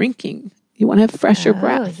been drinking. You want to have fresher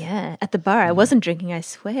breath. Oh, yeah. At the bar. I wasn't drinking, I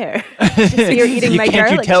swear. Just so you're eating my garlic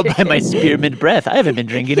Can't you tell chicken. by my spearmint breath? I haven't been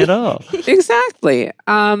drinking at all. Exactly.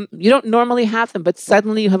 You don't normally have them, but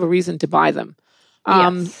suddenly you have a reason to buy them.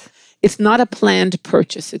 Yes. It's not a planned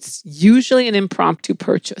purchase. It's usually an impromptu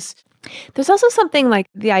purchase. There's also something like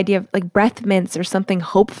the idea of like breath mints or something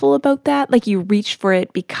hopeful about that. Like you reach for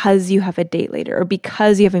it because you have a date later or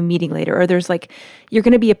because you have a meeting later, or there's like, you're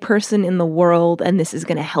going to be a person in the world and this is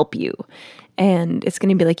going to help you. And it's going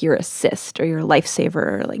to be like your assist or your lifesaver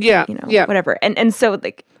or like, whatever. And so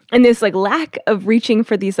like, and this like lack of reaching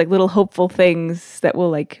for these like little hopeful things that will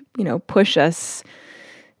like, push us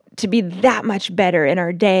to be that much better in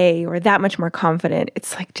our day or that much more confident.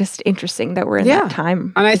 It's like just interesting that we're in that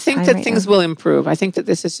time. And I think that things will improve. I think that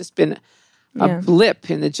this has just been a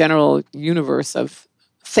blip in the general universe of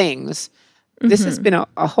things. Mm-hmm. This has been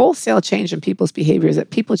a wholesale change in people's behaviors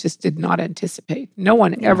that people just did not anticipate. No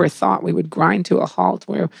one ever thought we would grind to a halt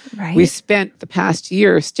where we spent the past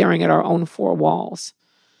year staring at our own four walls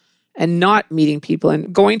and not meeting people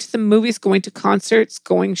and going to the movies, going to concerts,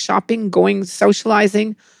 going shopping, going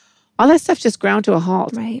socializing. All that stuff just ground to a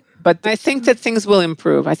halt. Right. But I think that things will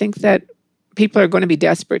improve. I think that people are going to be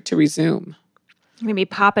desperate to resume. Maybe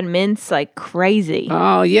popping mints like crazy.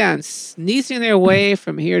 Oh, yeah, and sneezing their way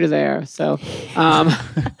from here to there. So,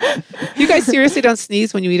 you guys seriously don't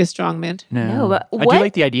sneeze when you eat a strong mint? No, but I do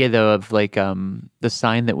like the idea, though, of like the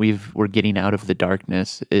sign that we're getting out of the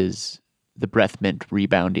darkness is the breath mint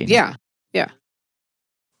rebounding. Yeah, yeah.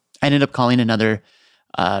 I ended up calling another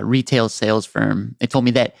retail sales firm. They told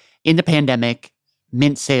me that in the pandemic,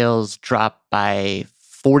 mint sales dropped by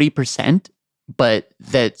 40%, but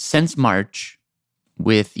that since March,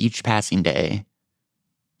 with each passing day,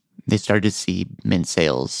 they started to see mint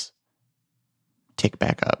sales tick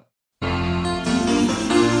back up.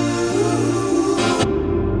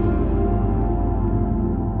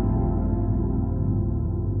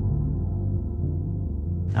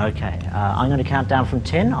 Okay, I'm going to count down from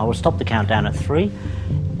 10. I will stop the countdown at 3.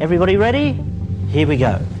 Everybody ready? Here we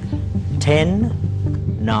go.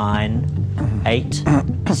 10, 9, 8,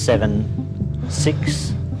 7,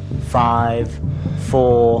 6, 5,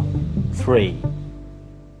 4, 3.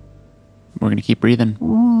 We're going to keep breathing.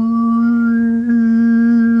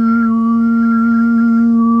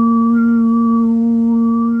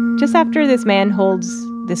 Just after this man holds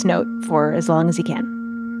this note for as long as he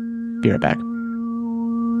can. Be right back.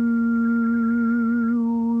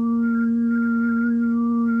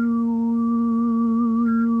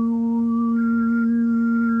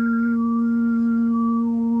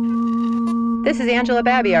 This is Angela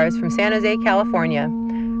Babiars from San Jose, California.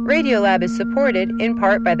 Radiolab is supported in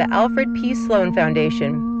part by the Alfred P. Sloan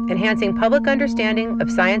Foundation, enhancing public understanding of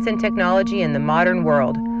science and technology in the modern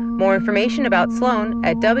world. More information about Sloan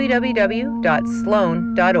at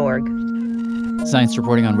www.sloan.org. Science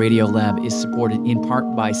reporting on Radiolab is supported in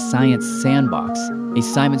part by Science Sandbox, a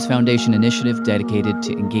Simons Foundation initiative dedicated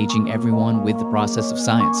to engaging everyone with the process of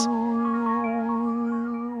science.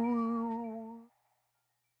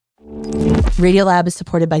 Radiolab is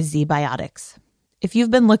supported by ZBiotics. If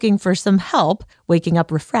you've been looking for some help waking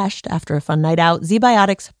up refreshed after a fun night out,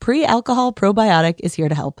 ZBiotics Pre-Alcohol Probiotic is here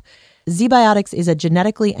to help. ZBiotics is a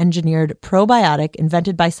genetically engineered probiotic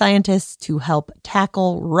invented by scientists to help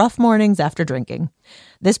tackle rough mornings after drinking.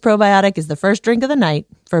 This probiotic is the first drink of the night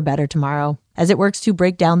for a better tomorrow, as it works to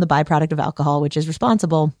break down the byproduct of alcohol, which is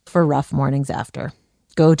responsible for rough mornings after.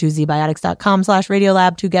 Go to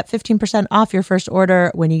zbiotics.com/Radiolab to get 15% off your first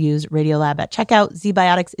order when you use Radiolab at checkout.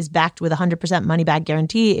 ZBiotics is backed with a 100% money-back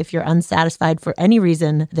guarantee. If you're unsatisfied for any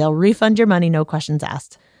reason, they'll refund your money, no questions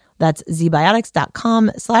asked. That's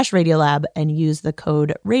zbiotics.com/Radiolab and use the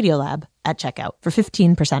code Radiolab at checkout for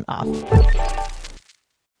 15% off.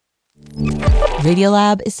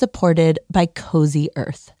 Radiolab is supported by Cozy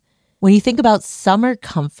Earth. When you think about summer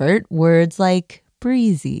comfort, words like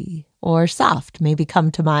breezy or soft maybe come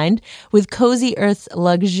to mind. With Cozy Earth's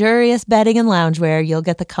luxurious bedding and loungewear, you'll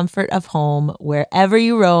get the comfort of home wherever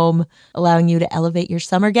you roam, allowing you to elevate your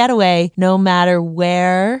summer getaway no matter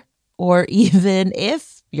where or even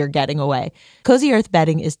if you're getting away. Cozy Earth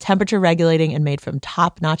bedding is temperature regulating and made from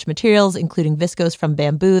top-notch materials, including viscose from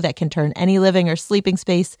bamboo that can turn any living or sleeping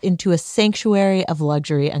space into a sanctuary of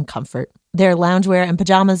luxury and comfort. Their loungewear and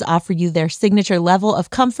pajamas offer you their signature level of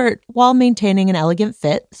comfort while maintaining an elegant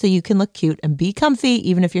fit, so you can look cute and be comfy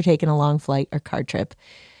even if you're taking a long flight or car trip.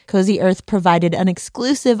 Cozy Earth provided an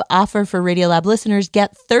exclusive offer for Radiolab listeners.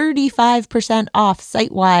 Get 35% off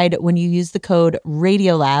site-wide when you use the code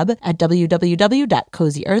Radiolab at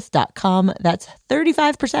www.cozyearth.com. That's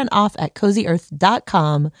 35% off at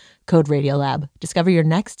cozyearth.com, code Radiolab. Discover your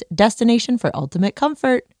next destination for ultimate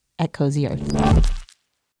comfort at Cozy Earth.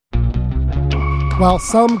 While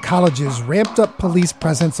some colleges ramped up police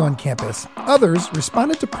presence on campus, others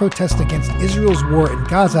responded to protests against Israel's war in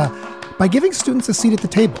Gaza by giving students a seat at the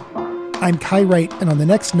table. I'm Kai Wright, and on the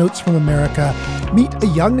next Notes from America, meet a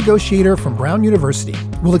young negotiator from Brown University.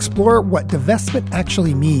 We'll explore what divestment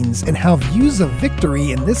actually means and how views of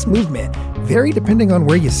victory in this movement vary depending on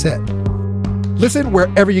where you sit. Listen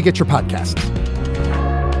wherever you get your podcasts.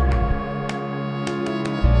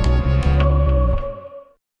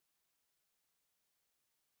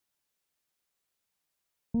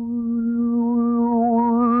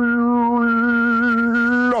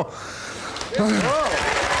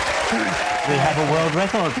 We have a world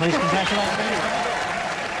record. Please congratulate me.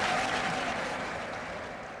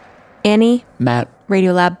 Annie. Matt.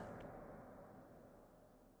 Radiolab.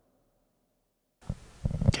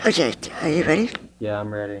 Okay, are you ready? Yeah,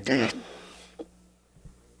 I'm ready. Okay.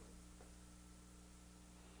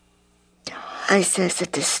 I sense a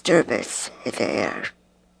disturbance in the air.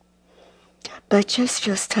 My chest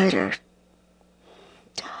feels tighter.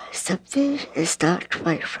 Something is not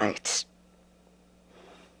quite right.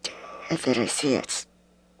 And then I see it.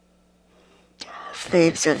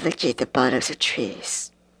 Flames are licking the bottoms of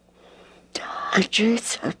trees,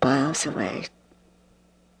 hundreds of miles away.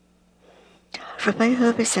 From my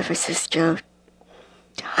home in San Francisco,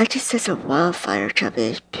 I can sense a wildfire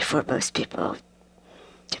coming before most people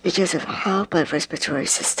because of how my respiratory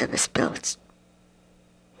system is built.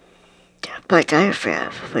 My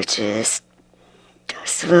diaphragm, which is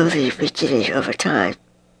slowly weakening over time,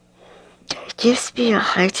 gives me a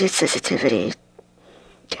heightened sensitivity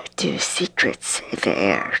to secrets in the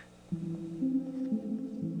air.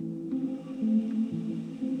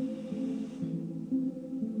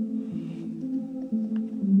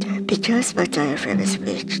 Because my diaphragm is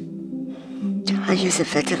weak, I use a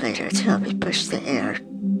ventilator to help me push the air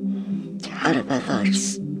out of my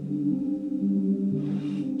lungs.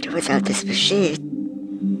 Without this machine,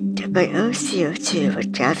 my own CO2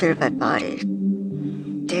 would gather in my body,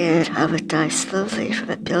 and I would die slowly from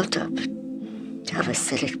a buildup of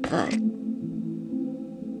acidic blood.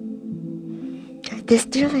 This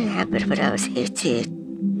nearly happened when I was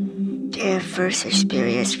 18 and first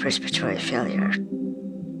experienced respiratory failure.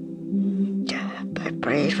 My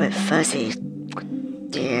brain went fuzzy,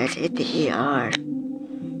 and in the ER,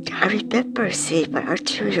 I remember seeing my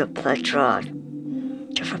arterial blood drawn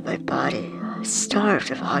from my body,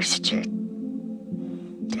 starved of oxygen,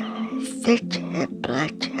 thick and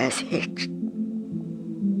black as ink.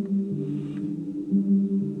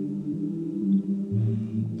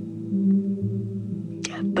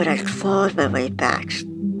 But I clawed my way back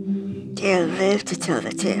and lived to tell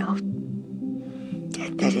the tale.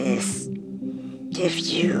 And that is,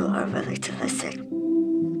 if you are willing to listen.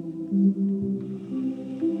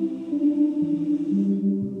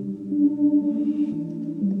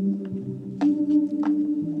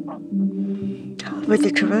 When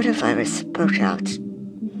the coronavirus broke out,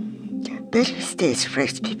 many states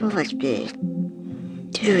ranked people like me,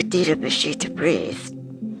 who need a machine to breathe,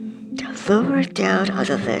 lower down on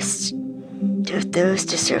the list of those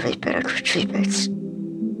deserving medical treatment.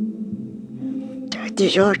 New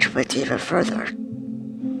York went even further.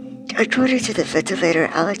 According to the ventilator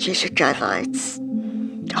allocation guidelines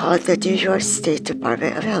on the New York State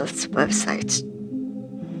Department of Health's website,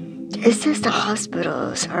 it says the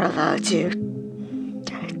hospitals are allowed to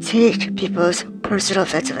take people's personal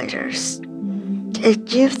ventilators and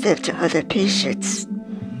give them to other patients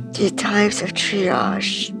in times of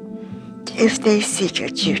triage if they seek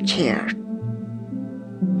acute care.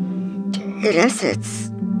 In essence,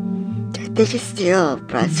 they can steal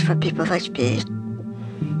breaths from people like me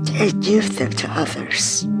and give them to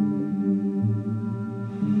others.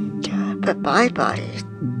 But my body,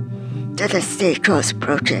 that the state calls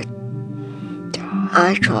broken,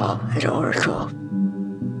 I call an oracle.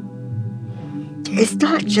 It's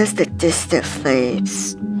not just the distant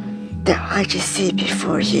flames that I can see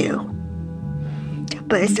before you,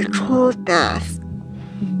 but it's the cold math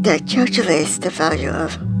that calculates the value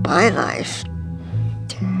of my life,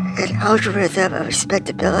 an algorithm of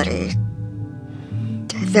respectability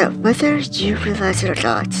that whether you realize it or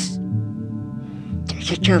not,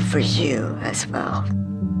 can come for you as well.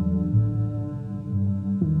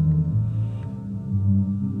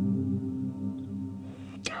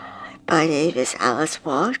 My name is Alice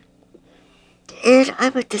Wong, and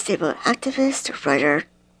I'm a disabled activist, writer,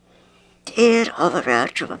 and all-around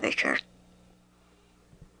troublemaker.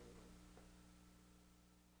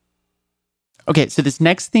 Okay, so this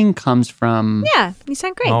next thing comes from... Yeah, you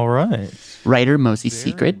sound great. All right. Writer Mosi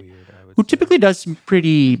Secret, who typically does some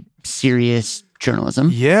pretty serious journalism.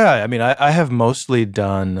 Yeah, I mean, I have mostly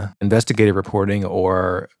done investigative reporting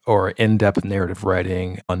or in-depth narrative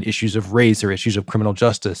writing on issues of race or issues of criminal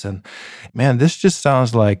justice. And man, this just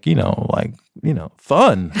sounds like,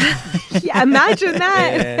 fun. Yeah, imagine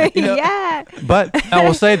that. And, yeah. But I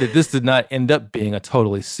will say that this did not end up being a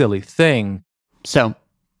totally silly thing. So,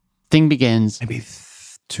 thing begins. Maybe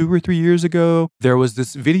 2 or 3 years ago, there was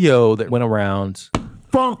this video that went around.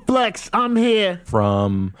 Funk Flex, I'm here.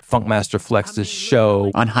 From Funkmaster Flex's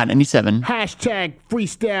show on Hot 97. Hashtag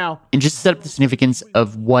freestyle. And just to set up the significance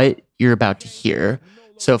of what you're about to hear.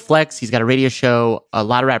 So Flex, he's got a radio show. A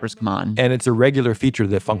lot of rappers come on. And it's a regular feature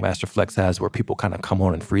that Funkmaster Flex has where people kind of come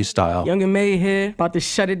on and freestyle. Young and May here, about to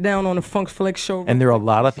shut it down on the Funk Flex show. And there are a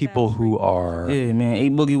lot of people who are... Yeah, man,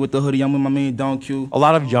 A-Boogie with the hoodie. I'm with my man Don Q. A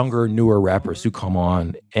lot of younger, newer rappers who come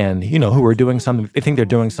on and, who are doing something. They think they're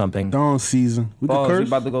doing something. Dawn season. We Balls, we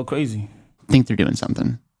about to go crazy. Think they're doing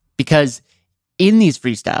something. Because in these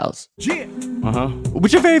freestyles,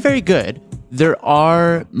 which are very, very good, there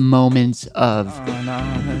are moments of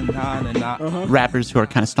rappers who are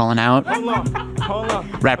kind of stalling out,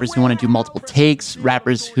 rappers who want to do multiple takes,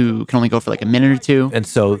 rappers who can only go for like a minute or two. And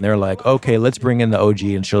so they're like, okay, let's bring in the OG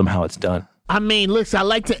and show them how it's done. I mean, listen, I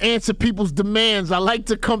like to answer people's demands. I like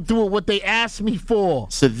to come through with what they ask me for.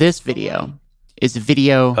 So this video is a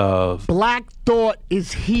video of Black Thought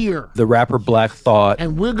is here. The rapper Black Thought.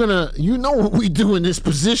 And we're gonna, what we do in this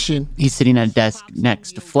position. He's sitting at a desk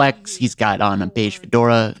next to Flex. He's got on a beige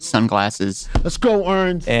fedora, sunglasses. Let's go,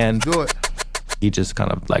 Earns. And do it. He just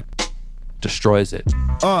kind of like destroys it.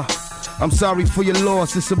 I'm sorry for your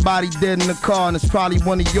loss. It's a body dead in the car, and it's probably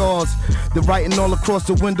one of yours. The writing all across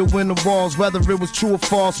the window in the walls. Whether it was true or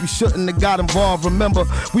false, we shouldn't have got involved. Remember,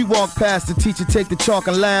 we walked past the teacher, take the chalk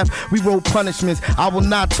and laugh. We wrote punishments. I will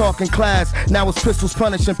not talk in class. Now it's pistols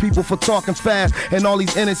punishing people for talking fast, and all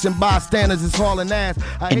these innocent bystanders is hauling ass.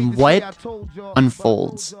 And what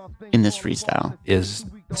unfolds in this freestyle is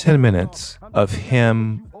 10 minutes of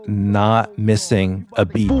him not missing a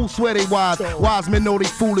beat. Fools swear they wise men know they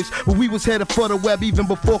foolish, but we was headed for the web even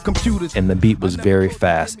before computers. And the beat was very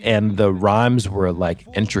fast, and the rhymes were like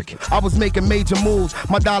intricate. I was making major moves,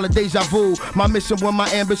 my dollar deja vu. My mission when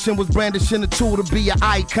my ambition was brandishing a tool to be an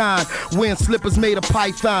icon. Wearing slippers made of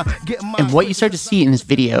python. And what you start to see in this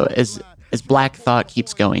video as Black Thought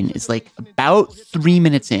keeps going is like about 3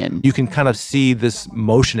 minutes in. You can kind of see this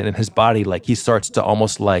motion in his body, like he starts to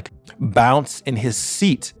almost like bounce in his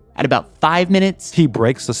seat. At about 5 minutes, he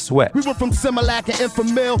breaks a sweat. We went from Similac and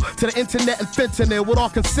Infamil to the internet and fentanyl. With all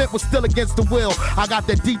consent was still against the will. I got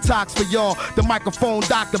the detox for y'all. The microphone,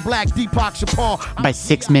 Dr. Black, Deepak Chopal. By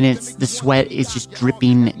 6 minutes, the sweat is just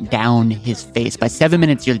dripping down his face. By 7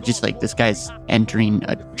 minutes, you're just like, this guy's entering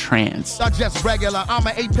a trance. Not just regular, I'm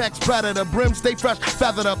an apex predator. Brim stay fresh,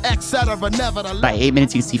 feathered up, etc. Nevertheless. By 8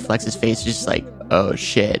 minutes, you can see Flex's face just like, oh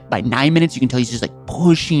shit. By 9 minutes, you can tell he's just like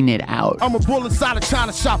pushing it out. I'm a bull inside a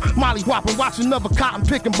China shop. Molly whopping, watch another cotton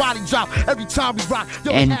picking body drop every time we rock.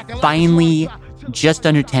 Yo, and finally, just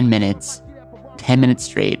under 10 minutes, 10 minutes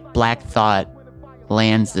straight, Black Thought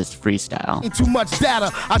lands this freestyle. Ain't too much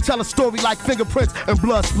data. I tell a story like fingerprints and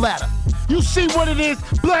blood splatter. You see what it is?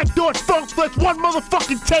 Black Thought Funk Flex, one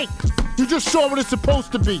motherfucking take. You just saw what it's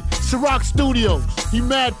supposed to be. Ciroc Studios. You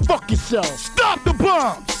mad? Fuck yourself. Stop the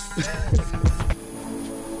bombs.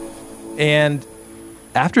 And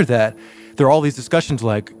after that, there are all these discussions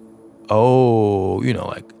like, oh, you know,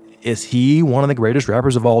 like, is he one of the greatest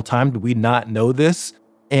rappers of all time? Did we not know this?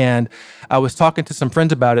 And I was talking to some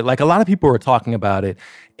friends about it. Like, a lot of people were talking about it.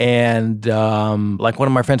 And like, one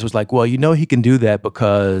of my friends was like, well, you know, he can do that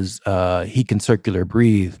because he can circular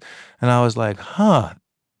breathe. And I was like,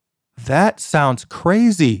 that sounds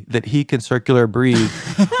crazy that he can circular breathe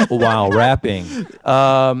while rapping.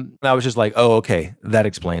 And I was just like, oh, okay, that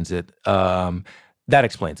explains it. That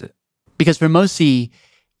explains it. Because for Mosi,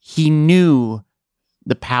 he knew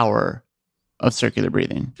the power of circular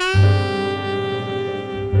breathing.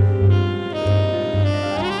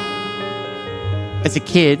 As a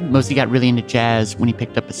kid, Mosi got really into jazz when he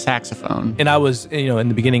picked up a saxophone. And I was, you know, in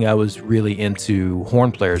the beginning, I was really into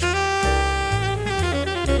horn players.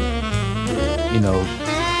 You know,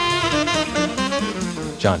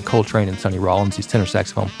 John Coltrane and Sonny Rollins, these tenor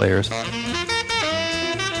saxophone players.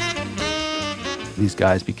 These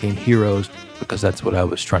guys became heroes because that's what I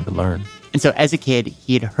was trying to learn. And so as a kid,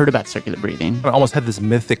 he had heard about circular breathing. I almost had this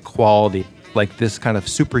mythic quality, like this kind of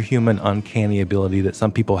superhuman, uncanny ability that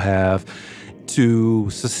some people have to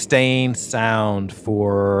sustain sound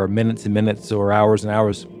for minutes and minutes or hours and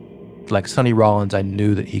hours. Like Sonny Rollins, I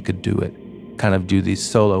knew that he could do it. Kind of do these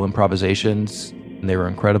solo improvisations, and they were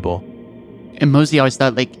incredible. And Mosi always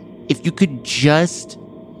thought, like, if you could just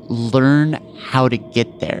learn how to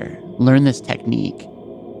get there, learn this technique,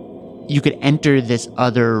 you could enter this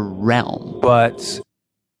other realm. But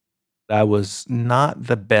I was not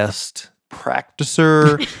the best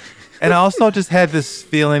practicer. And I also just had this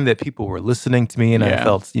feeling that people were listening to me, and I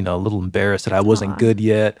felt, you know, a little embarrassed that I wasn't good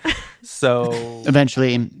yet. So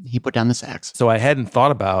eventually he put down the sax. So I hadn't thought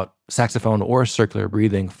about saxophone or circular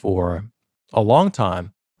breathing for a long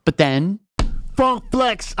time. But then, Funk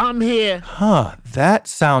Flex, I'm here. That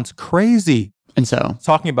sounds crazy. And so,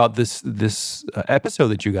 talking about this episode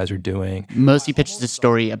that you guys are doing, Mosi pitches this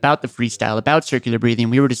story about the freestyle, about circular breathing.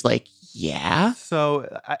 We were just like, yeah. So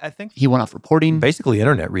I think he went off reporting. Basically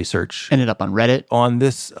internet research. Ended up on Reddit. On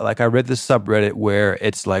this, like, I read this subreddit where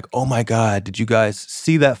it's like, oh my God, did you guys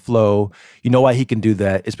see that flow? You know why he can do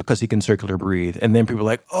that? It's because he can circular breathe. And then people are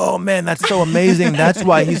like, oh man, that's so amazing. That's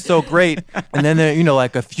why he's so great. And then there, you know,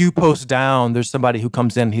 like a few posts down, there's somebody who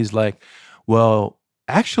comes in, he's like, well,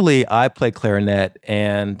 actually, I play clarinet,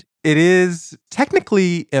 and it is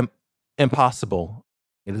technically impossible.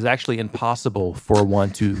 It is actually impossible for one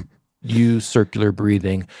to use circular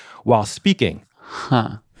breathing while speaking.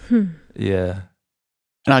 Yeah.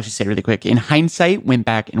 And I'll just say really quick, in hindsight, went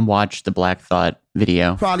back and watched the Black Thought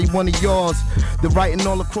video. Probably one of yours. The writing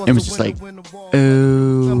all across it was just like,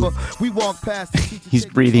 oh, we walk past he's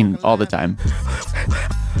breathing all the time.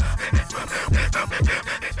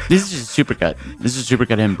 This is just a supercut. This is a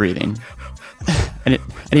supercut of him breathing. And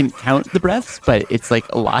I didn't count the breaths, but it's like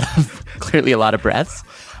clearly a lot of breaths.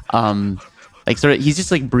 Like sort of, he's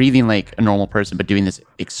just like breathing like a normal person, but doing this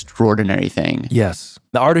extraordinary thing. Yes.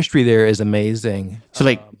 The artistry there is amazing. So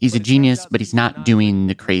like, he's a genius, but he's not doing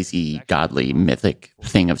the crazy, godly, mythic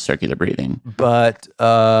thing of circular breathing. But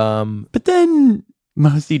then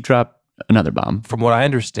Mosi dropped another bomb. From what I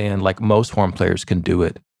understand, like most horn players can do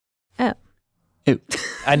it. Oh.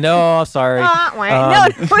 I know, sorry. No,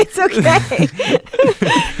 it's okay.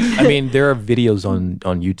 I mean, there are videos on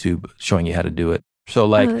YouTube showing you how to do it. So,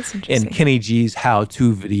 like, that's in interesting. Kenny G's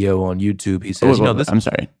how-to video on YouTube, he says, I'm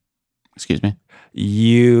sorry. Excuse me.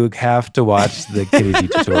 You have to watch the Kenny G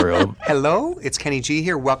tutorial. Hello, it's Kenny G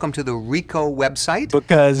here. Welcome to the Rico website.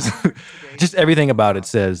 Because just everything about it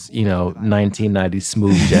says, 1990s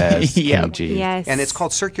smooth jazz Kenny G. Yes. And it's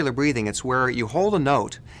called circular breathing. It's where you hold a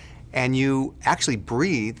note and you actually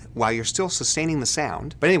breathe while you're still sustaining the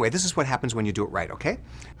sound. But anyway, this is what happens when you do it right, okay?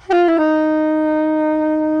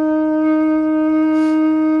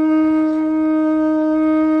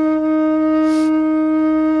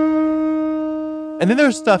 And then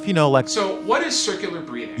there's stuff, like... So what is circular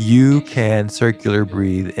breathing? You can circular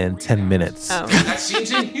breathe in 10 minutes. That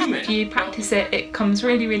seems inhuman. If you practice it, it comes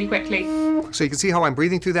really, really quickly. So you can see how I'm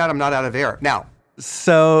breathing through that. I'm not out of air. Now.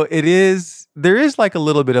 So there is like a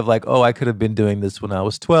little bit of like, oh, I could have been doing this when I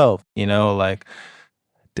was 12. Like,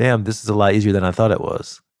 damn, this is a lot easier than I thought it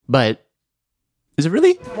was. But is it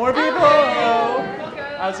really? More people. Hello.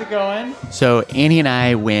 How's it going? So Annie and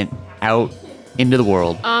I went out into the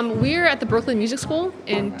world We're at the Brooklyn Music School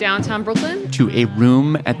in downtown Brooklyn. to a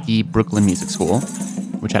room at the Brooklyn Music School,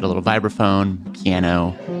 which had a little vibraphone,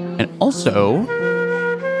 piano, and also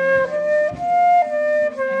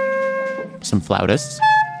some flautists.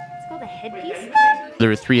 It's called a headpiece. There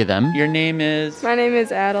were 3 of them. Your name is? My name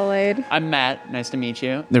is Adelaide. I'm Matt. Nice to meet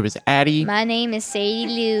you. There was Addie. My name is Sadie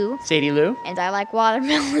Lou. Sadie Lou. And I like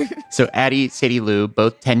watermelon. So Addie, Sadie Lou,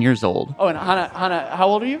 both 10 years old. Oh, and Hannah, how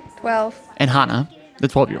old are you? 12. And Hannah, the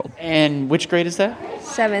 12-year-old. And which grade is that?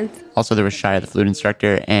 7th. Also, there was Shia, the flute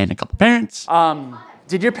instructor, and a couple parents.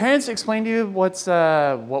 Did your parents explain to you what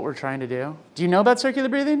we're trying to do? Do you know about circular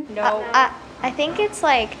breathing? No. I think it's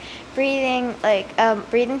like breathing,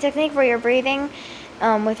 breathing technique where you're breathing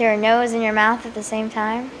with your nose and your mouth at the same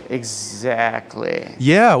time. Exactly.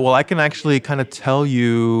 Yeah, well, I can actually kind of tell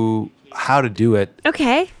you how to do it.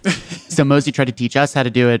 Okay. So Mosey tried to teach us how to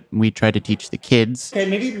do it. We tried to teach the kids. Okay,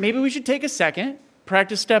 maybe we should take a second.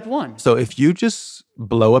 Practice step 1. So if you just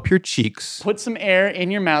blow up your cheeks. Put some air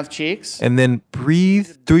in your mouth cheeks. And then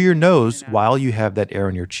breathe through your nose while you have that air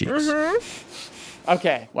in your cheeks. Mm-hmm.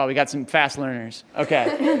 Okay, well, we got some fast learners.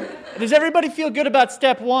 Okay. Does everybody feel good about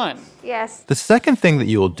step 1? Yes. The second thing that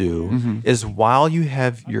you'll do is while you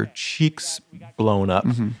have your cheeks blown up,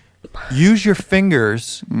 use your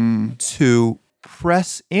fingers to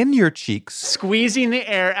press in your cheeks. Squeezing the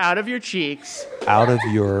air out of your cheeks. Out of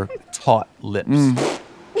your taut lips.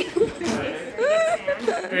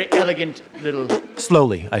 Very elegant little...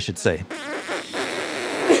 Slowly, I should say.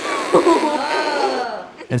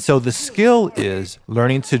 And so the skill is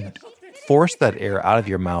learning to force that air out of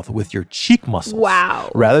your mouth with your cheek muscles. Wow.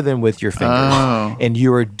 Rather than with your fingers. Oh. And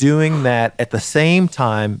you are doing that at the same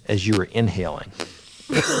time as you are inhaling.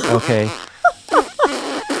 Okay?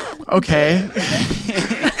 Okay.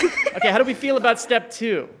 Okay, how do we feel about step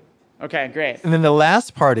 2? Okay, great. And then the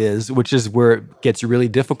last part is, which is where it gets really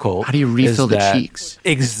difficult. How do you refill the cheeks?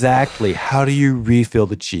 Exactly. How do you refill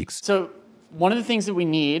the cheeks? So one of the things that we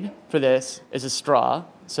need for this is a straw.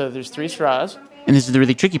 So there's 3 straws. And this is the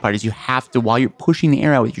really tricky part, is you have to, while you're pushing the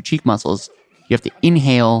air out with your cheek muscles, you have to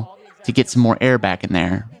inhale to get some more air back in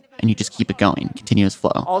there. And you just keep it going, continuous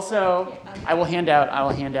flow. Also, I will hand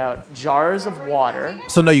out jars of water.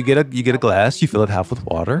 So no, you get a glass, you fill it half with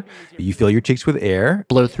water, you fill your cheeks with air.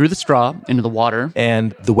 Blow through the straw into the water.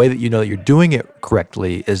 And the way that you know that you're doing it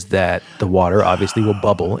correctly is that the water obviously will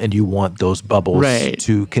bubble, and you want those bubbles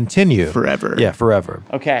to continue. Forever. Yeah, forever.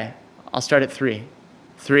 Okay, I'll start at 3.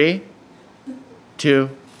 3, 2,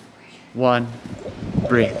 1,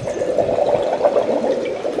 breathe.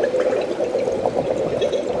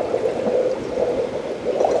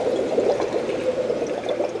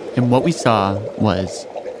 And what we saw was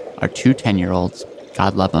our 2 10-year-olds,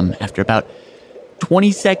 God love them, after about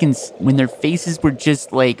 20 seconds when their faces were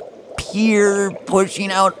just like pure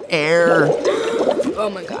pushing out air.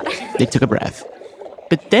 Oh my God. They took a breath.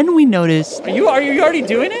 But then we noticed... Are you already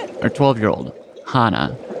doing it? Our 12-year-old,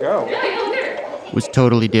 Hannah, was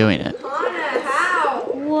totally doing it.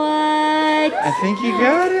 What? I think you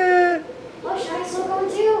got it. Oh, Shia's still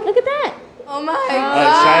going too? Look at that. Oh my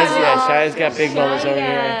God. Shia's got big bubbles over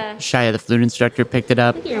here. Shia, the flute instructor, picked it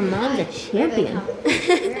up. Look at your mom's a champion.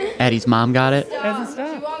 Addie's mom got it. She wants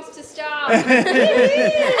to stop. Good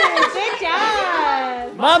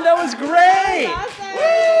job. Mom, that was great.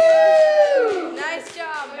 Nice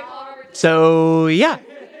job. So, yeah,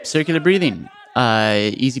 circular breathing.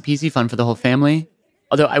 Easy peasy, fun for the whole family.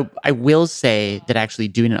 Although I will say that actually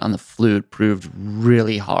doing it on the flute proved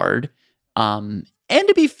really hard. And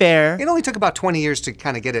to be fair, It only took about 20 years to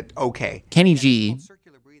kind of get it okay. Kenny G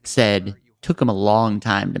said took him a long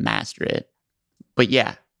time to master it. But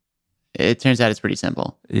yeah, it turns out it's pretty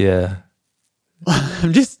simple. Yeah.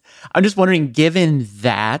 I'm just wondering, given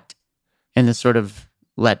that and the sort of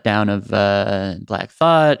letdown of Black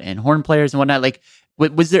Thought and horn players and whatnot, like,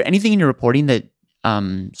 was there anything in your reporting that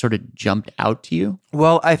sort of jumped out to you?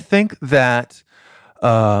 Well, I think that,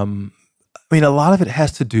 a lot of it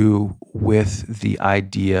has to do with the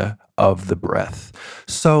idea of the breath.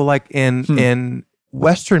 So like in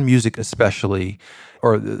Western music especially,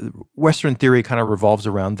 or Western theory kind of revolves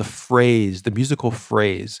around the phrase, the musical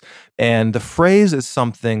phrase. And the phrase is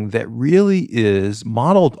something that really is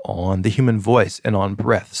modeled on the human voice and on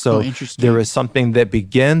breath. So there is something that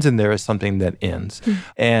begins and there is something that ends.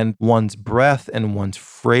 And one's breath and one's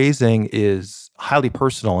phrasing is highly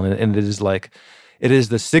personal. And it is like, it is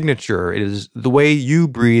the signature. It is the way you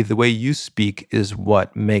breathe, the way you speak is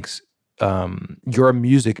what makes your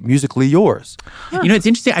music musically yours. You know, it's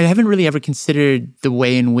interesting. I haven't really ever considered the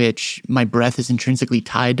way in which my breath is intrinsically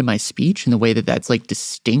tied to my speech and the way that that's like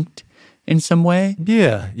distinct in some way.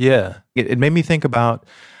 Yeah. It made me think about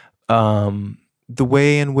the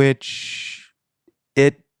way in which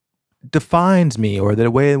it defines me, or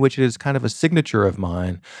the way in which it is kind of a signature of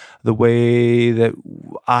mine, the way that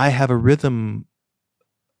I have a rhythm.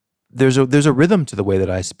 There's a rhythm to the way that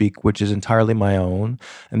I speak, which is entirely my own,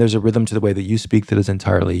 and there's a rhythm to the way that you speak that is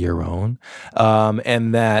entirely your own,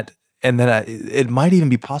 and that it might even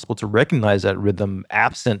be possible to recognize that rhythm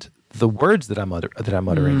absent the words that I'm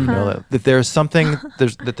uttering. You know, that there's something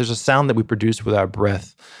there's a sound that we produce with our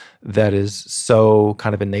breath that is so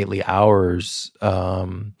kind of innately ours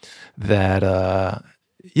that.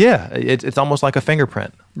 It's almost like a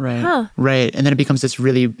fingerprint. Right. Right. And then it becomes this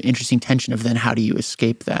really interesting tension of then how do you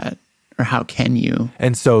escape that? Or how can you?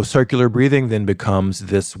 And so circular breathing then becomes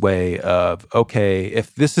this way of, okay,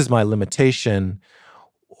 if this is my limitation,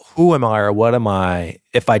 who am I or what am I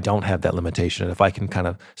if I don't have that limitation? If I can kind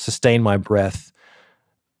of sustain my breath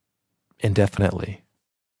indefinitely.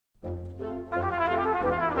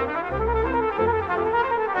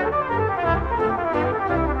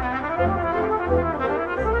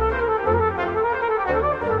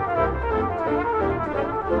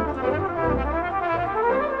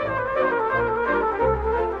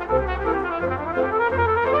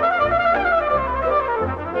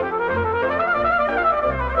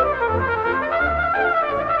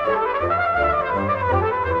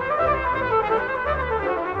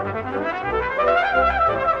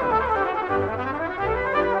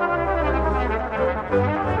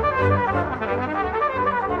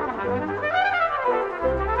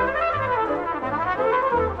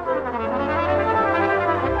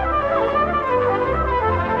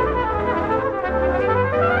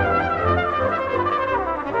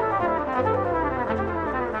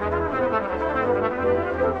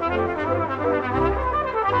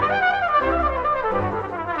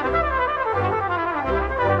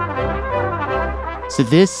 So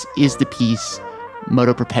this is the piece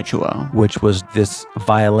Moto Perpetuo, which was this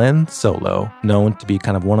violin solo known to be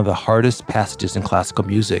kind of one of the hardest passages in classical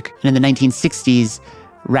music. And in the 1960s,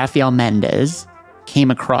 Rafael Mendez came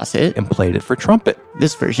across it and played it for trumpet.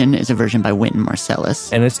 This version is a version by Wynton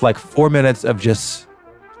Marsalis. And it's like 4 minutes of just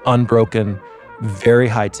unbroken, very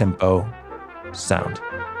high tempo sound.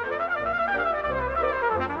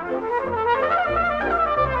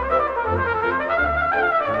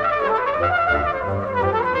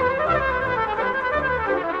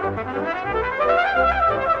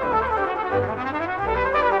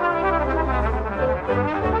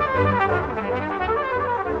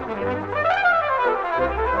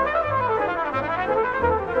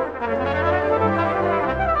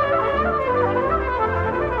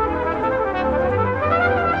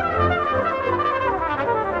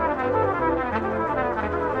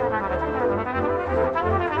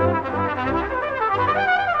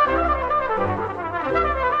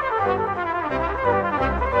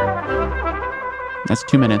 That's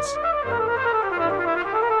 2 minutes.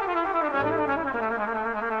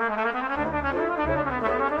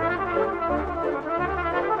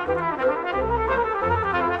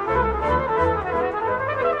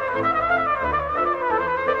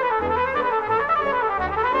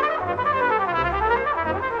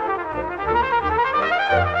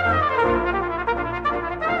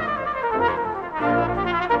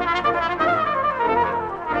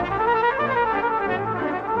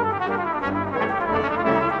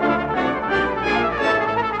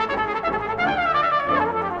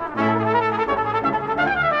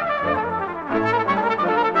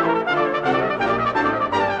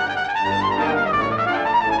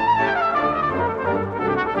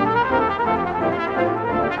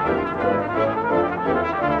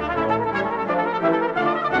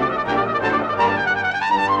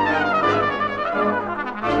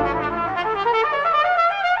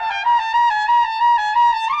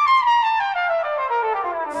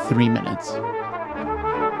 3 minutes.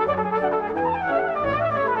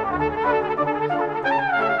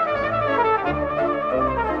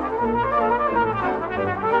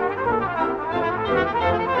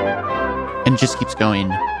 And just keeps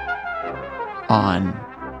going on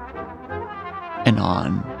and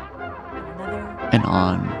on and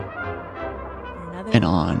on and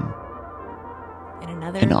on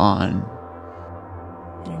and on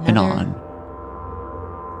and on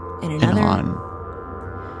and on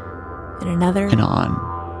and another and on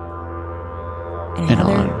and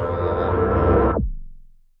another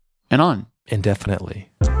and on indefinitely.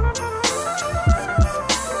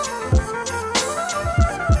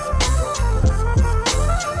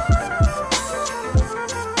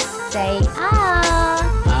 Say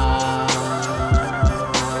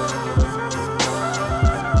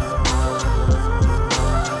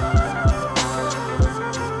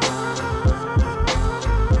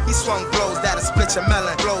He swung blows that'll split your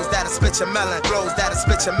melon, blows that'll split your melon, blows that'll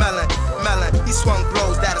split your melon, melon. He swung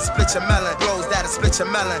blows that'll split your melon, blows that'll split your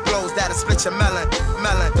melon, blows that'll split your melon,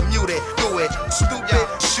 melon. The muted, do it, stupid,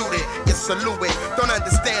 shoot it, you salute it. Don't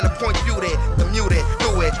understand the point, viewed it, the muted,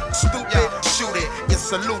 do it, stupid, shoot it, you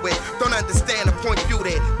salute it. Don't understand the point, viewed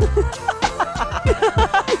it.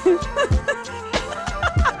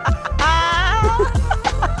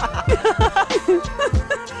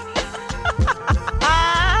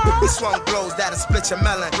 He swung blows that'll split your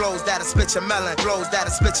melon, blows that'll split your melon, blows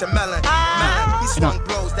that'll split your melon, melon. He swung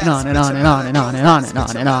blows that'll split your melon, and on and on and on and on and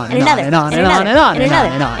on and on and on and on and on and on and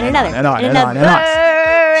on and on and on and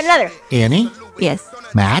on. another. Annie? Yes.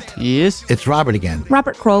 Matt? Yes? It's Robert again.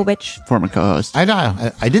 Robert Krulwich. Former co-host. I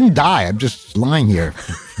know. I didn't die. I'm just lying here.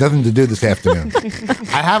 Nothing to do this afternoon.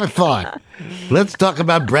 I have a thought. Let's talk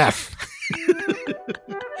about breath.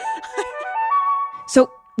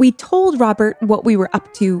 So we told Robert what we were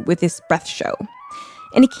up to with this breath show.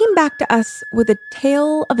 And he came back to us with a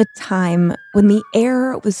tale of a time when the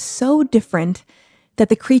air was so different that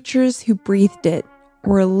the creatures who breathed it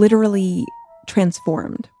were literally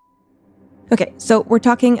transformed. Okay, so we're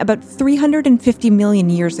talking about 350 million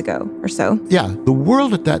years ago or so. Yeah, the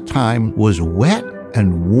world at that time was wet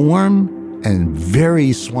and warm and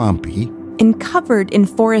very swampy. And covered in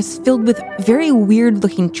forests filled with very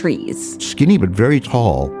weird-looking trees. Skinny but very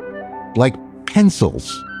tall, like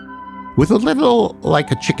pencils, with a little,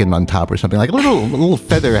 like a chicken on top or something, like a little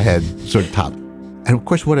feather head sort of top. And of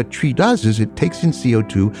course, what a tree does is it takes in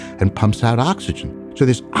CO2 and pumps out oxygen. So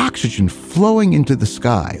there's oxygen flowing into the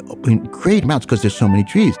sky in great amounts because there's so many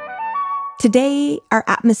trees. Today, our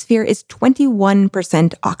atmosphere is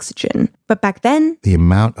 21% oxygen. But back then, the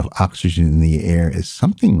amount of oxygen in the air is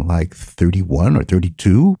something like 31 or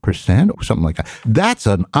 32% or something like that. That's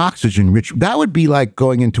an oxygen-rich. That would be like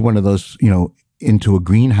going into one of those, into a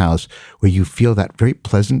greenhouse where you feel that very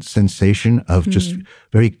pleasant sensation of just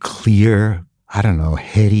very clear,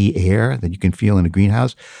 heady air that you can feel in a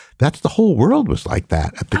greenhouse. That's the whole world was like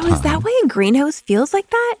that at the time. Oh, is that why a greenhouse feels like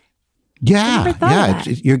that? Yeah.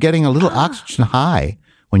 You're getting a little oxygen high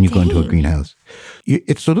when you go into a greenhouse.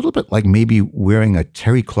 It's a little bit like maybe wearing a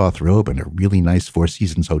terry cloth robe in a really nice Four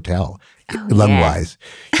Seasons hotel, lung-wise.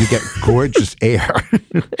 You get gorgeous air,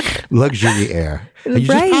 luxury air. And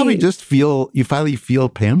you just finally feel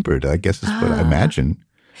pampered, I guess is what I imagine.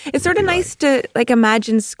 It's sort of nice to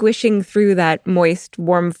imagine squishing through that moist,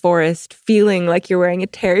 warm forest, feeling like you're wearing a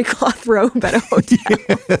terry cloth robe at a hotel.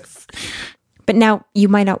 Yes. But now you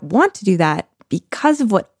might not want to do that because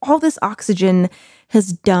of what all this oxygen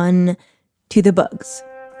has done to the bugs.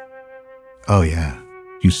 Oh, yeah.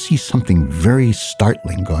 You see something very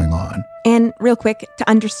startling going on. And real quick, to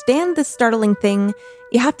understand this startling thing,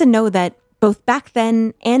 you have to know that both back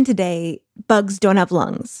then and today, bugs don't have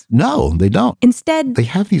lungs. No, they don't. Instead, they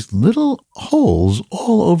have these little holes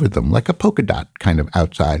all over them, like a polka dot kind of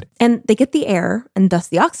outside. And they get the air, and thus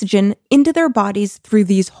the oxygen, into their bodies through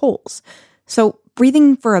these holes. So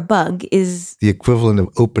breathing for a bug is the equivalent of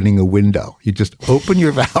opening a window. You just open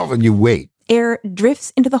your valve and you wait. Air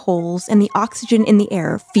drifts into the holes, and the oxygen in the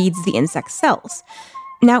air feeds the insect cells.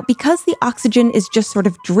 Now, because the oxygen is just sort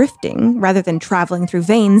of drifting rather than traveling through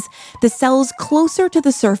veins, the cells closer to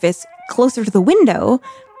the surface, closer to the window,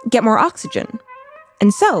 get more oxygen.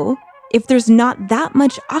 And so, if there's not that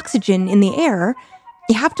much oxygen in the air,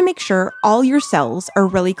 you have to make sure all your cells are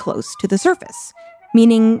really close to the surface,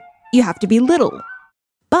 meaning you have to be little.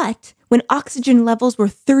 But when oxygen levels were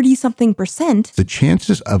 30-something%, the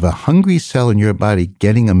chances of a hungry cell in your body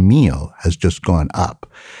getting a meal has just gone up.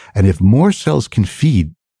 And if more cells can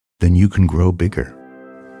feed, then you can grow bigger.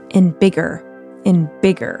 And bigger, and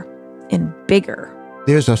bigger, and bigger.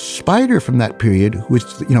 There's a spider from that period, which,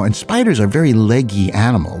 and spiders are very leggy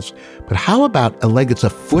animals. But how about a leg that's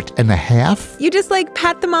 1.5 feet? You just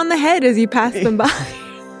pat them on the head as you pass them by.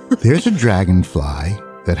 There's a dragonfly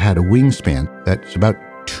that had a wingspan that's about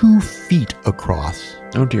 2 feet across.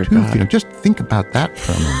 Oh, dear 2 God. feet. Just think about that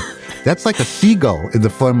for a moment. That's like a seagull in the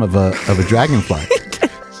form of a dragonfly.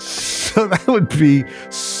 So that would be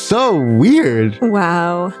so weird.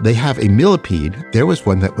 Wow. They have a millipede. There was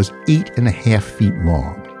one that was 8.5 feet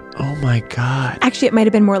long. Oh, my God. Actually, it might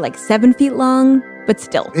have been more like 7 feet long, but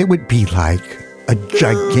still. It would be like a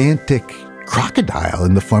gigantic crocodile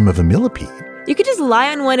in the form of a millipede. You could just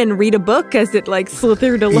lie on one and read a book as it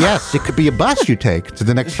slithered along. Yes, it could be a bus you take to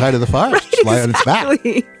the next side of the forest. Right, lie on its back.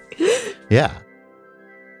 Yeah.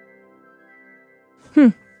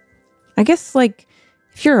 I guess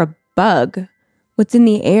if you're a bug, what's in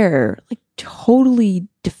the air totally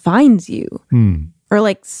defines you.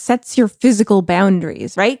 Or sets your physical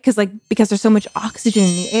boundaries, right? Because there's so much oxygen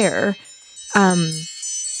in the air.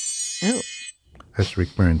 That's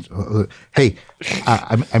Rick Burns. Hey,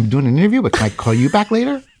 I'm doing an interview, but can I call you back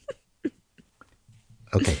later?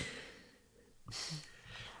 Okay.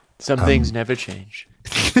 Some things never change.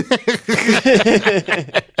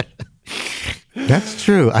 That's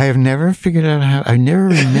true. I have never figured out I never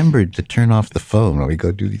remembered to turn off the phone when we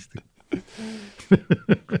go do these things.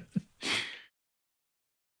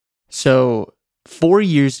 So 4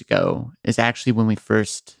 years ago is actually when we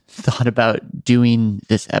first thought about doing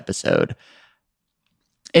this episode.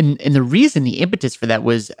 And the reason, the impetus for that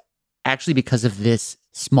was actually because of this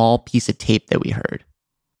small piece of tape that we heard.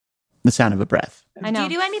 The sound of a breath. I know.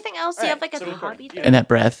 Do you do anything else? Do you have a hobby? And that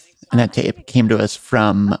breath and that tape came to us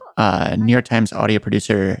from New York Times audio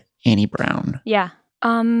producer Annie Brown. Yeah.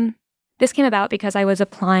 This came about because I was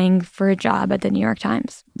applying for a job at the New York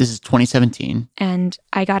Times. This is 2017. And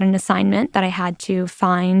I got an assignment that I had to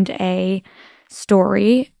find a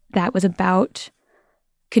story that was about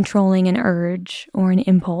controlling an urge or an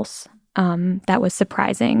impulse that was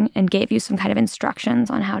surprising and gave you some kind of instructions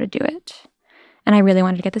on how to do it. And I really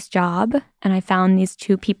wanted to get this job. And I found these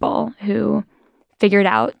two people who figured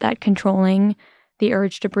out that controlling the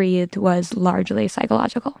urge to breathe was largely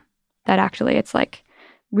psychological. That actually it's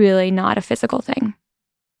really not a physical thing.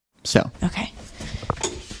 So. Okay.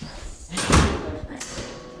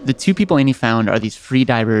 The two people Annie found are these free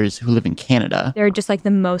divers who live in Canada. They're just the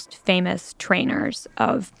most famous trainers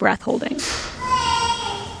of breath holding.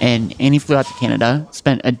 And Annie flew out to Canada,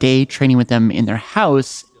 spent a day training with them in their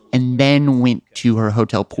house, and then went to her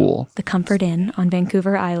hotel pool. The Comfort Inn on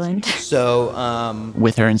Vancouver Island. So,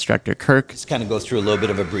 with her instructor, Kirk. Just kind of go through a little bit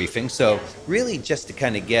of a briefing. So, really just to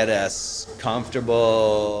kind of get us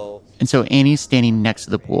comfortable. And so Annie's standing next to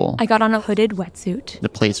the pool. I got on a hooded wetsuit. The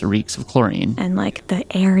place reeks of chlorine. And the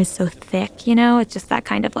air is so thick, it's just that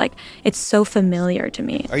kind of it's so familiar to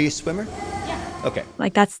me. Are you a swimmer? Yeah. Okay.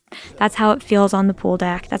 That's how it feels on the pool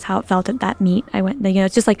deck. That's how it felt at that meet. I went,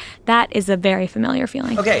 it's just that is a very familiar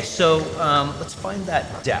feeling. Okay, so let's find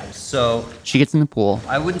that depth. So she gets in the pool.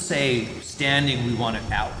 I wouldn't say standing, we want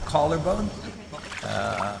it out collarbone.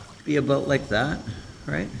 Be about like that,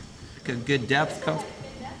 right? A good depth, comfortable.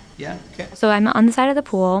 Yeah, okay. So I'm on the side of the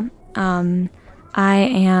pool. I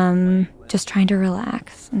am just trying to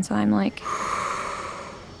relax. And so I'm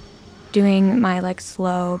doing my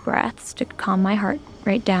slow breaths to calm my heart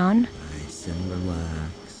rate down. Nice and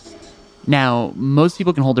relaxed. Now, most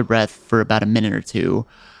people can hold their breath for about a minute or two.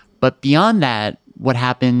 But beyond that, what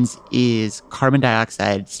happens is carbon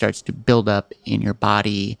dioxide starts to build up in your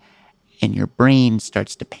body and your brain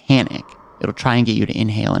starts to panic. It'll try and get you to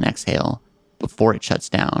inhale and exhale before it shuts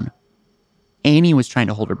down. Annie was trying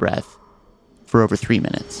to hold her breath for over 3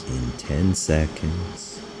 minutes. In 10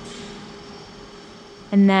 seconds.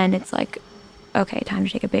 And then it's okay, time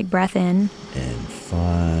to take a big breath in. And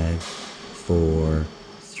 5, 4,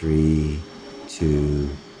 3, 2,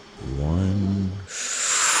 1.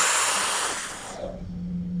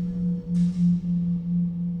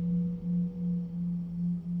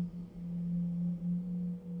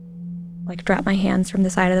 Drop my hands from the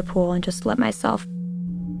side of the pool and just let myself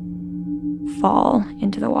fall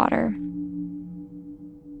into the water.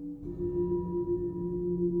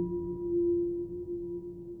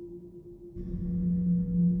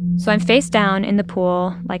 So I'm face down in the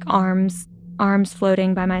pool, arms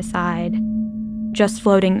floating by my side, just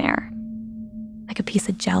floating there. Like a piece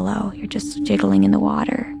of Jell-O. You're just jiggling in the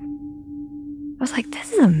water. I was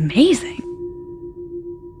this is amazing.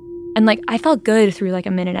 And I felt good through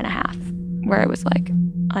a minute and a half, where it was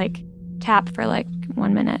tap for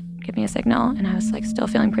 1 minute, give me a signal, and I was still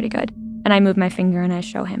feeling pretty good. And I move my finger and I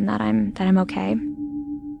show him that I'm okay.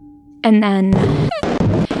 And then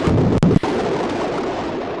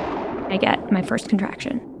I get my first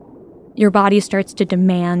contraction. Your body starts to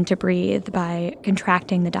demand to breathe by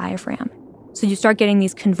contracting the diaphragm. So you start getting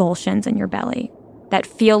these convulsions in your belly that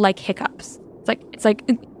feel like hiccups. It's like,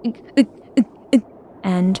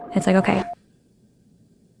 and it's like, okay,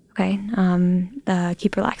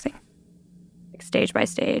 keep relaxing. Like stage by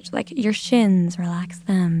stage, like your shins, relax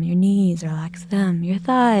them, your knees, relax them, your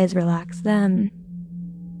thighs, relax them.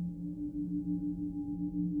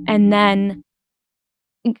 And then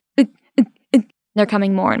they're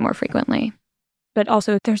coming more and more frequently. But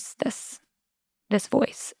also there's this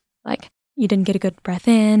voice, like, you didn't get a good breath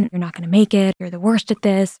in, you're not going to make it, you're the worst at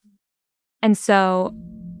this. And so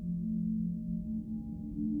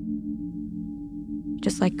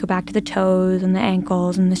just like go back to the toes and the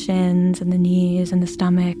ankles and the shins and the knees and the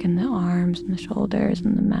stomach and the arms and the shoulders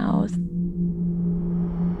and the mouth.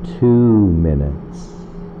 2 minutes.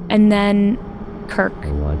 And then Kirk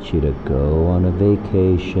I want you to go on a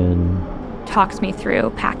vacation. Talks me through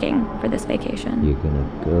packing for this vacation. You're gonna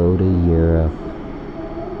go to Europe.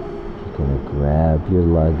 You're gonna grab your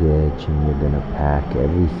luggage and you're gonna pack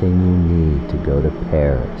everything you need to go to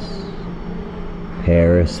Paris.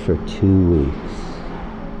 Paris for 2 weeks.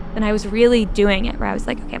 And I was really doing it where I was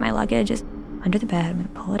like, okay, my luggage is under the bed. I'm going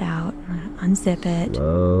to pull it out. I'm going to unzip it.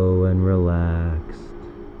 Slow and relaxed.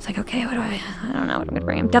 It's like, okay, I don't know what I'm going to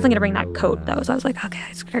bring. I'm definitely going to bring that coat, though. So I was like, okay,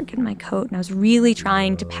 I start getting my coat. And I was really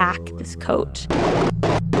trying to pack this coat.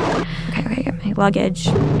 Okay, get my luggage.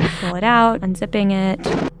 Pull it out, unzipping it.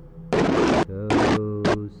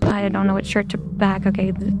 I don't know what shirt to pack.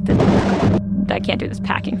 Okay, I can't do this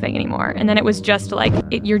packing thing anymore. And then it was just like,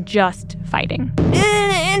 you're just fighting.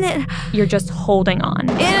 You're just holding on.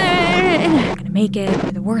 You're not gonna make it.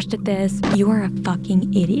 You're the worst at this. You are a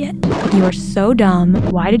fucking idiot. You are so dumb.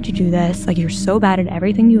 Why did you do this? Like, you're so bad at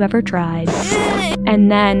everything you've ever tried. And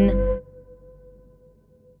then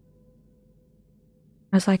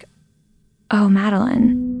I was like, oh,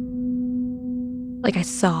 Madeline. Like, I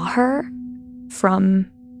saw her from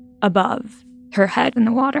above, her head in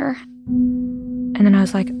the water. And then I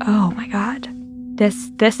was like, oh my God,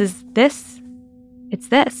 it's this.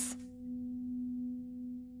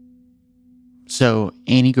 So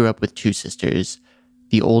Annie grew up with 2 sisters.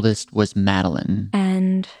 The oldest was Madeline.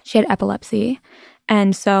 And she had epilepsy.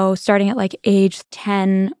 And so starting at like age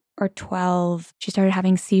 10 or 12, she started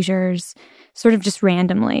having seizures sort of just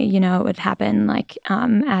randomly. You know, it would happen like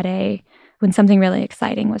when something really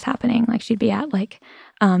exciting was happening. Like she'd be at like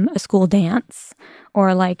a school dance,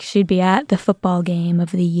 or like she'd be at the football game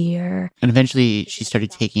of the year. And eventually she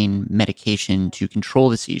started taking medication to control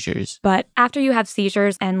the seizures. But after you have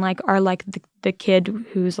seizures and like are like the kid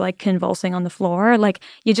who's like convulsing on the floor, like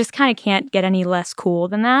you just kind of can't get any less cool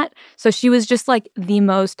than that. So she was just like the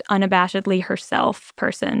most unabashedly herself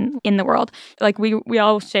person in the world. Like we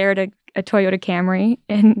all shared a Toyota Camry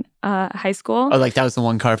in high school. Oh, like that was the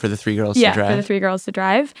one car for the 3 girls to drive? Yeah, for the 3 girls to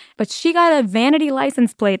drive. But she got a vanity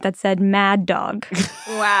license plate that said Mad Dog.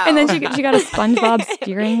 Wow. And then she got a SpongeBob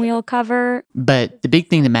steering wheel cover. But the big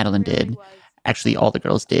thing that Madeline did, actually all the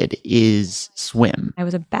girls did, is swim. I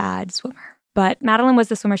was a bad swimmer. But Madeline was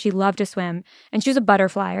the swimmer. She loved to swim. And she was a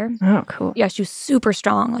butterflyer. Oh, cool. Yeah, she was super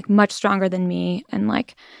strong, like much stronger than me. And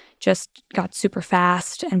like just got super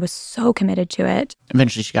fast and was so committed to it.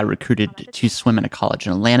 Eventually, she got recruited to swim at a college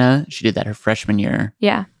in Atlanta. She did that her freshman year.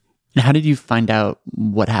 Yeah. And how did you find out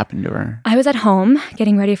what happened to her? I was at home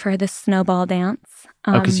getting ready for this snowball dance.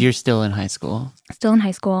 Because you're still in high school. Still in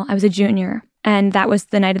high school. I was a junior. And that was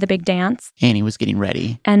the night of the big dance. Annie was getting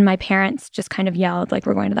ready. And my parents just kind of yelled, like,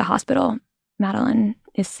 we're going to the hospital. Madeline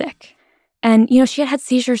is sick. And, you know, she had had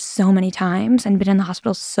seizures so many times and been in the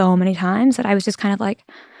hospital so many times that I was just kind of like,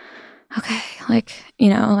 okay, like, you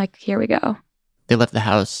know, like, here we go. They left the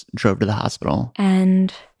house, drove to the hospital.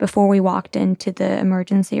 And before we walked into the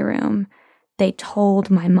emergency room, they told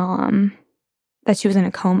my mom that she was in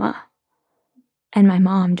a coma. And my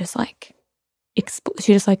mom just like,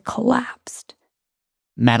 she just like collapsed.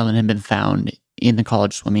 Madeline had been found in the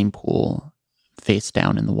college swimming pool, face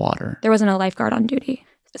down in the water. There wasn't a lifeguard on duty.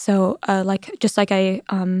 So just like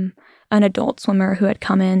an adult swimmer who had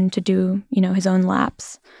come in to do, you know, his own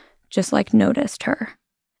laps, just like noticed her.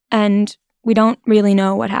 And we don't really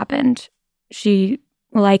know what happened. She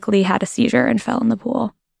likely had a seizure and fell in the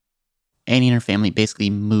pool. Annie and her family basically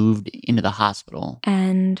moved into the hospital.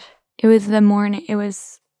 And it was the morning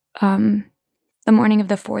of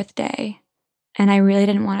the 4th day. And I really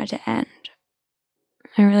didn't want it to end.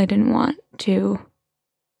 I really didn't want to.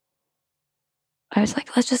 I was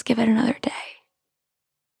like, let's just give it another day.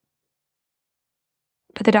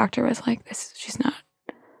 But the doctor was like, she's not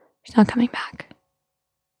coming back.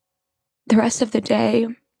 the rest of the day,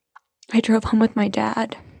 I drove home with my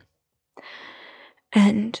dad.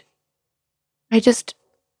 And I just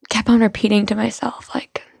kept on repeating to myself,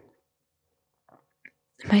 like,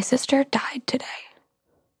 my sister died today.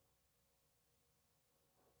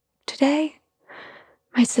 Today,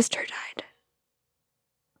 my sister died.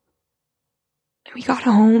 And we got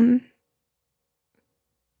home.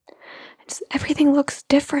 And everything looks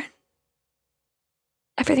different.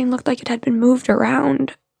 Everything looked like it had been moved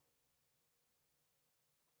around.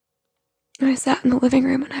 And I sat in the living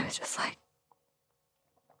room and I was just like,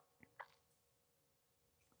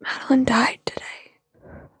 Madeline died today.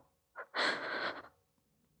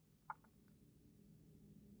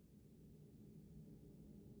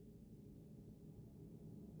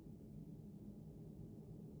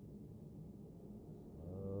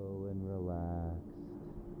 Slow and relaxed.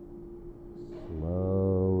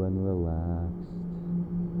 Slow and relaxed.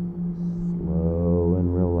 Slow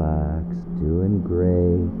and relaxed. Doing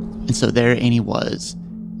great. And so there Annie was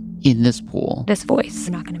in this pool. This voice,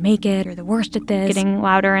 you're not gonna make it, you're the worst at this, getting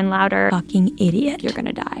louder and louder. Fucking idiot, you're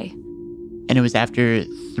gonna die. And it was after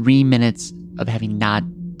 3 minutes of having not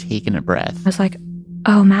taken a breath. I was like,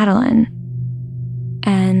 oh, Madeline.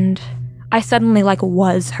 And I suddenly, like,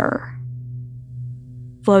 was her.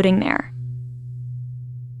 Floating there.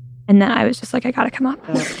 And then I was just like, I gotta come up.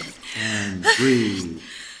 And breathe.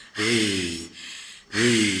 Breathe.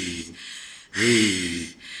 Breathe.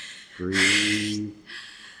 Breathe. Breathe.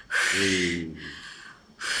 Breathe.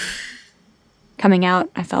 Coming out,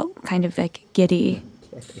 I felt kind of like giddy.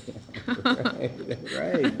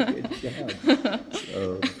 Right. Good job.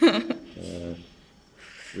 So,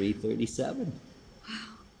 3:37.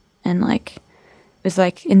 And like, it was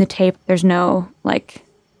like in the tape, there's no like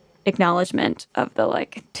acknowledgement of the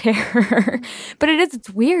like terror. But it's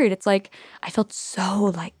weird. It's like, I felt so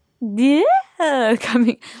like, yeah,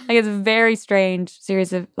 coming, like it's a very strange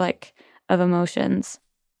series of like, of emotions.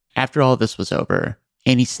 After all this was over,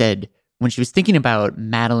 Annie said when she was thinking about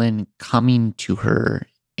Madeline coming to her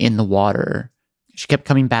in the water, she kept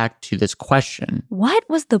coming back to this question. What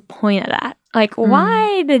was the point of that? Like,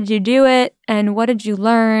 why did you do it? And what did you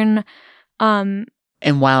learn? And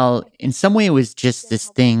while in some way it was just this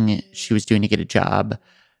thing she was doing to get a job,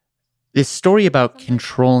 this story about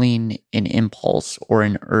controlling an impulse or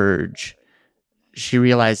an urge, she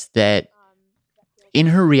realized that in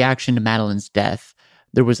her reaction to Madeline's death,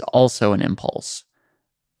 there was also an impulse,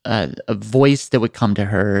 a voice that would come to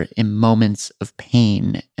her in moments of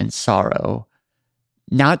pain and sorrow,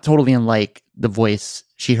 not totally unlike the voice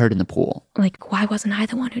she heard in the pool. Like, why wasn't I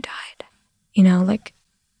the one who died? You know, like,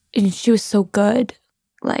 she was so good.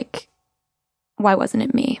 Like, why wasn't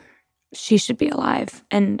it me? She should be alive,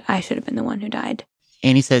 and I should have been the one who died.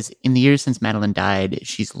 Annie says in the years since Madeline died,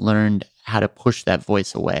 she's learned how to push that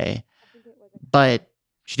voice away. But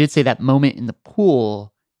she did say that moment in the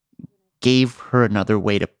pool gave her another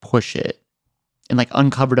way to push it and like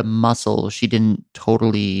uncovered a muscle she didn't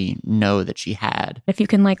totally know that she had. If you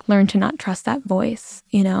can like learn to not trust that voice,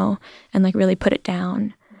 you know, and like really put it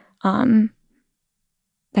down, that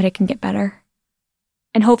it can get better.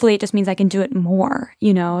 And hopefully it just means I can do it more,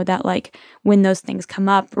 you know, that like when those things come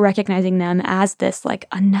up, recognizing them as this like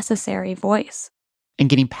unnecessary voice. And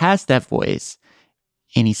getting past that voice,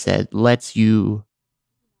 Annie said, lets you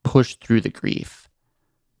push through the grief.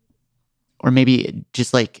 Or maybe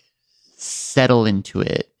just like settle into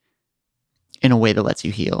it in a way that lets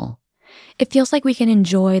you heal. It feels like we can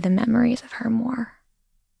enjoy the memories of her more.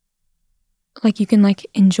 Like you can like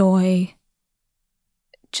enjoy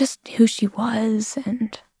just who she was,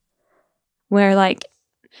 and where like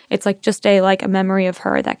it's like just a like a memory of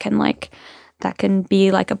her that can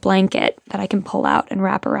be like a blanket that I can pull out and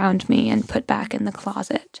wrap around me and put back in the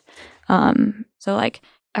closet. So like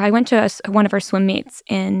I went to one of her swim meets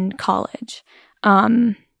in college,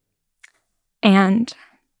 and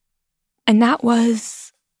that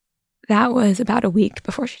was about a week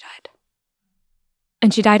before she died,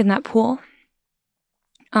 and she died in that pool.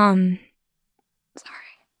 Sorry.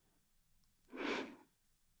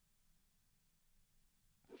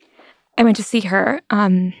 I went to see her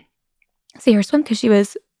swim because she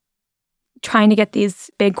was trying to get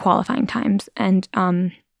these big qualifying times. And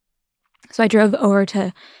so I drove over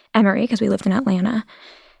to Emory because we lived in Atlanta.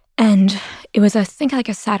 And it was, I think, like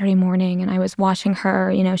a Saturday morning. And I was watching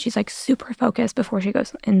her, you know, she's like super focused before she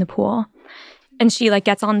goes in the pool. And she like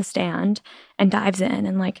gets on the stand and dives in.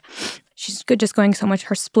 And like she's good, just going so much,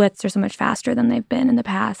 her splits are so much faster than they've been in the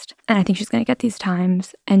past. And I think she's going to get these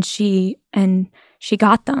times. And she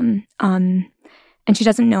got them. And she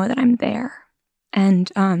doesn't know that I'm there.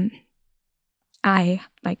 And I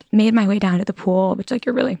like made my way down to the pool, which like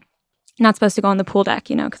you're really not supposed to go on the pool deck,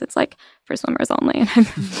 because it's like for swimmers only. And I'm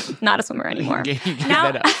not a swimmer anymore.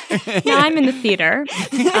 Now I'm in the theater,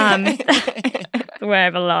 where I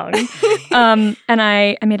belong. And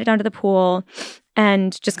I made it down to the pool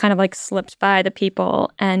and just kind of like slipped by the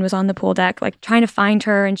people and was on the pool deck, like trying to find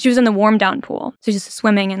her. And she was in the warm down pool. So she's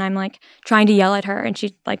swimming and I'm like trying to yell at her and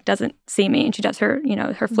she like doesn't see me. And she does her,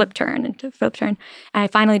 her flip turn and flip turn. And I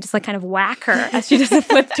finally just like kind of whack her as she does the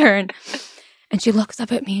flip turn. And she looks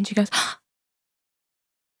up at me and she goes,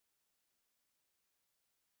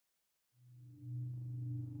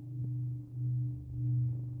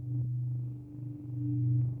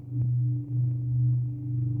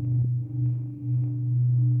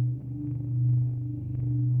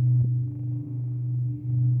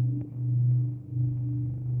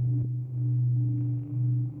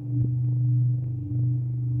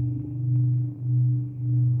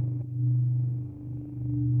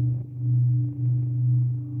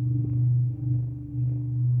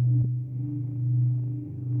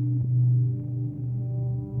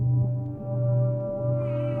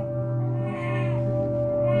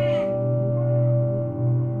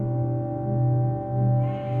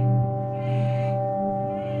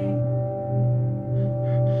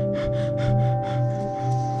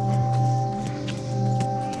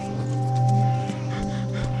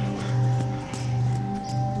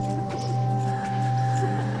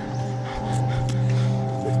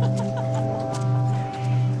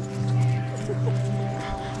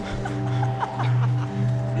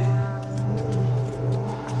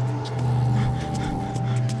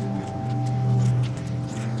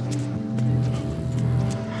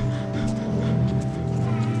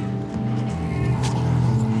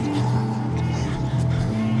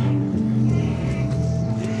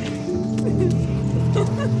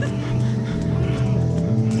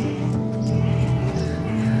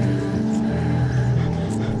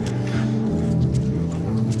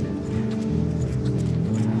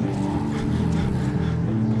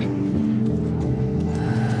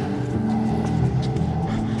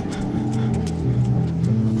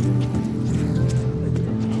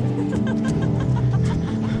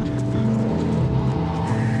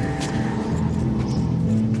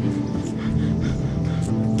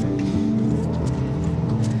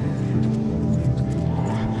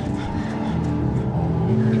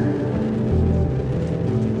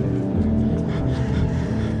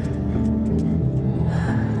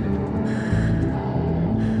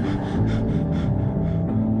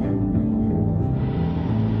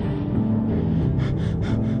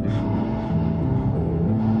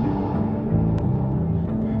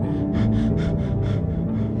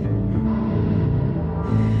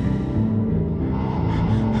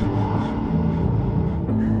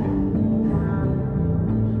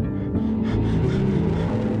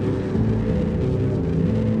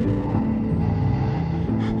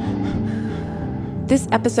 This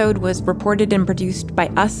episode was reported and produced by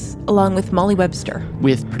us, along with Molly Webster.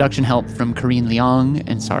 With production help from Karine Leong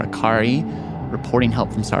and Sarah Kari, reporting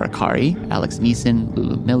help from Sarah Kari, Alex Neeson,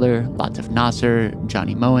 Lulu Miller, Latif Nasser,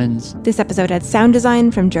 Johnny Moens. This episode had sound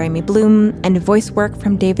design from Jeremy Bloom and voice work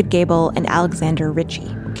from David Gable and Alexander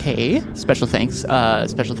Ritchie. Okay, special thanks to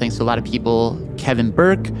a lot of people: Kevin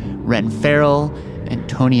Burke, Ren Farrell,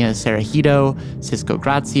 Antonia Sarahito, Cisco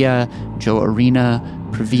Grazia, Joe Arena,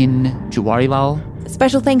 Praveen Juwarilal.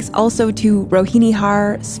 Special thanks also to Rohini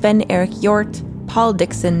Har, Sven Eric Hjort, Paul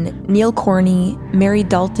Dixon, Neil Corney, Mary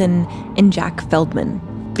Dalton, and Jack Feldman.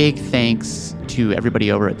 Big thanks to everybody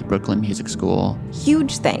over at the Brooklyn Music School.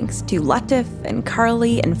 Huge thanks to Latif and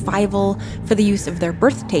Carly and Fievel for the use of their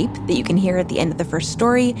birth tape that you can hear at the end of the first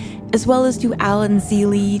story, as well as to Alan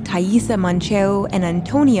Zeely, Thaisa Mancheo, and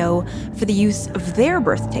Antonio for the use of their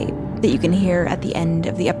birth tape that you can hear at the end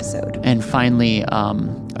of the episode. And finally,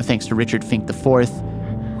 thanks to Richard Fink IV,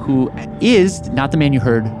 who is, not the man you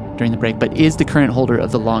heard during the break, but is the current holder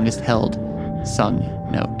of the longest held sung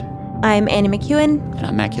note. I'm Annie McEwen. And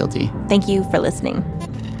I'm Matt Kilty. Thank you for listening.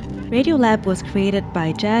 Radiolab was created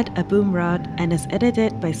by Jad Abumrad and is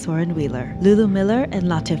edited by Soren Wheeler. Lulu Miller and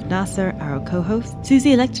Latif Nasser are our co-hosts.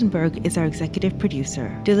 Susie Lechtenberg is our executive producer.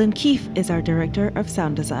 Dylan Keefe is our director of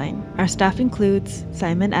sound design. Our staff includes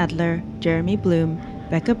Simon Adler, Jeremy Bloom,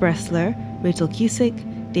 Becca Bressler, Rachel Cusick,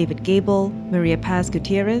 David Gable, Maria Paz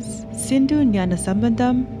Gutierrez, Sindhu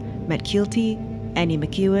Nyanasambandam, Matt Kilty, Annie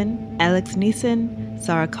McEwen, Alex Neeson,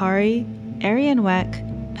 Sarah Kari, Ariane Wack,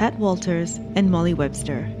 Pat Walters, and Molly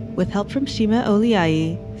Webster, with help from Shima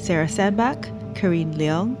Oliai, Sarah Sandbach, Karine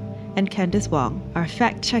Leong, and Candice Wong. Our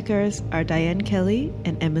fact checkers are Diane Kelly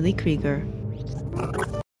and Emily Krieger.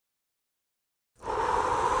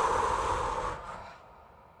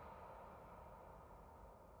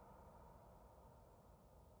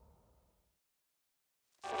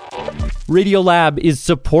 Radiolab is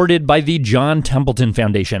supported by the John Templeton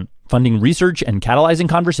Foundation, funding research and catalyzing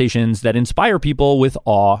conversations that inspire people with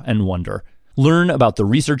awe and wonder. Learn about the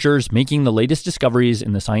researchers making the latest discoveries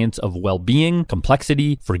in the science of well-being,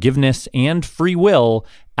 complexity, forgiveness, and free will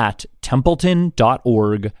at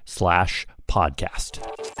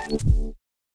templeton.org/podcast.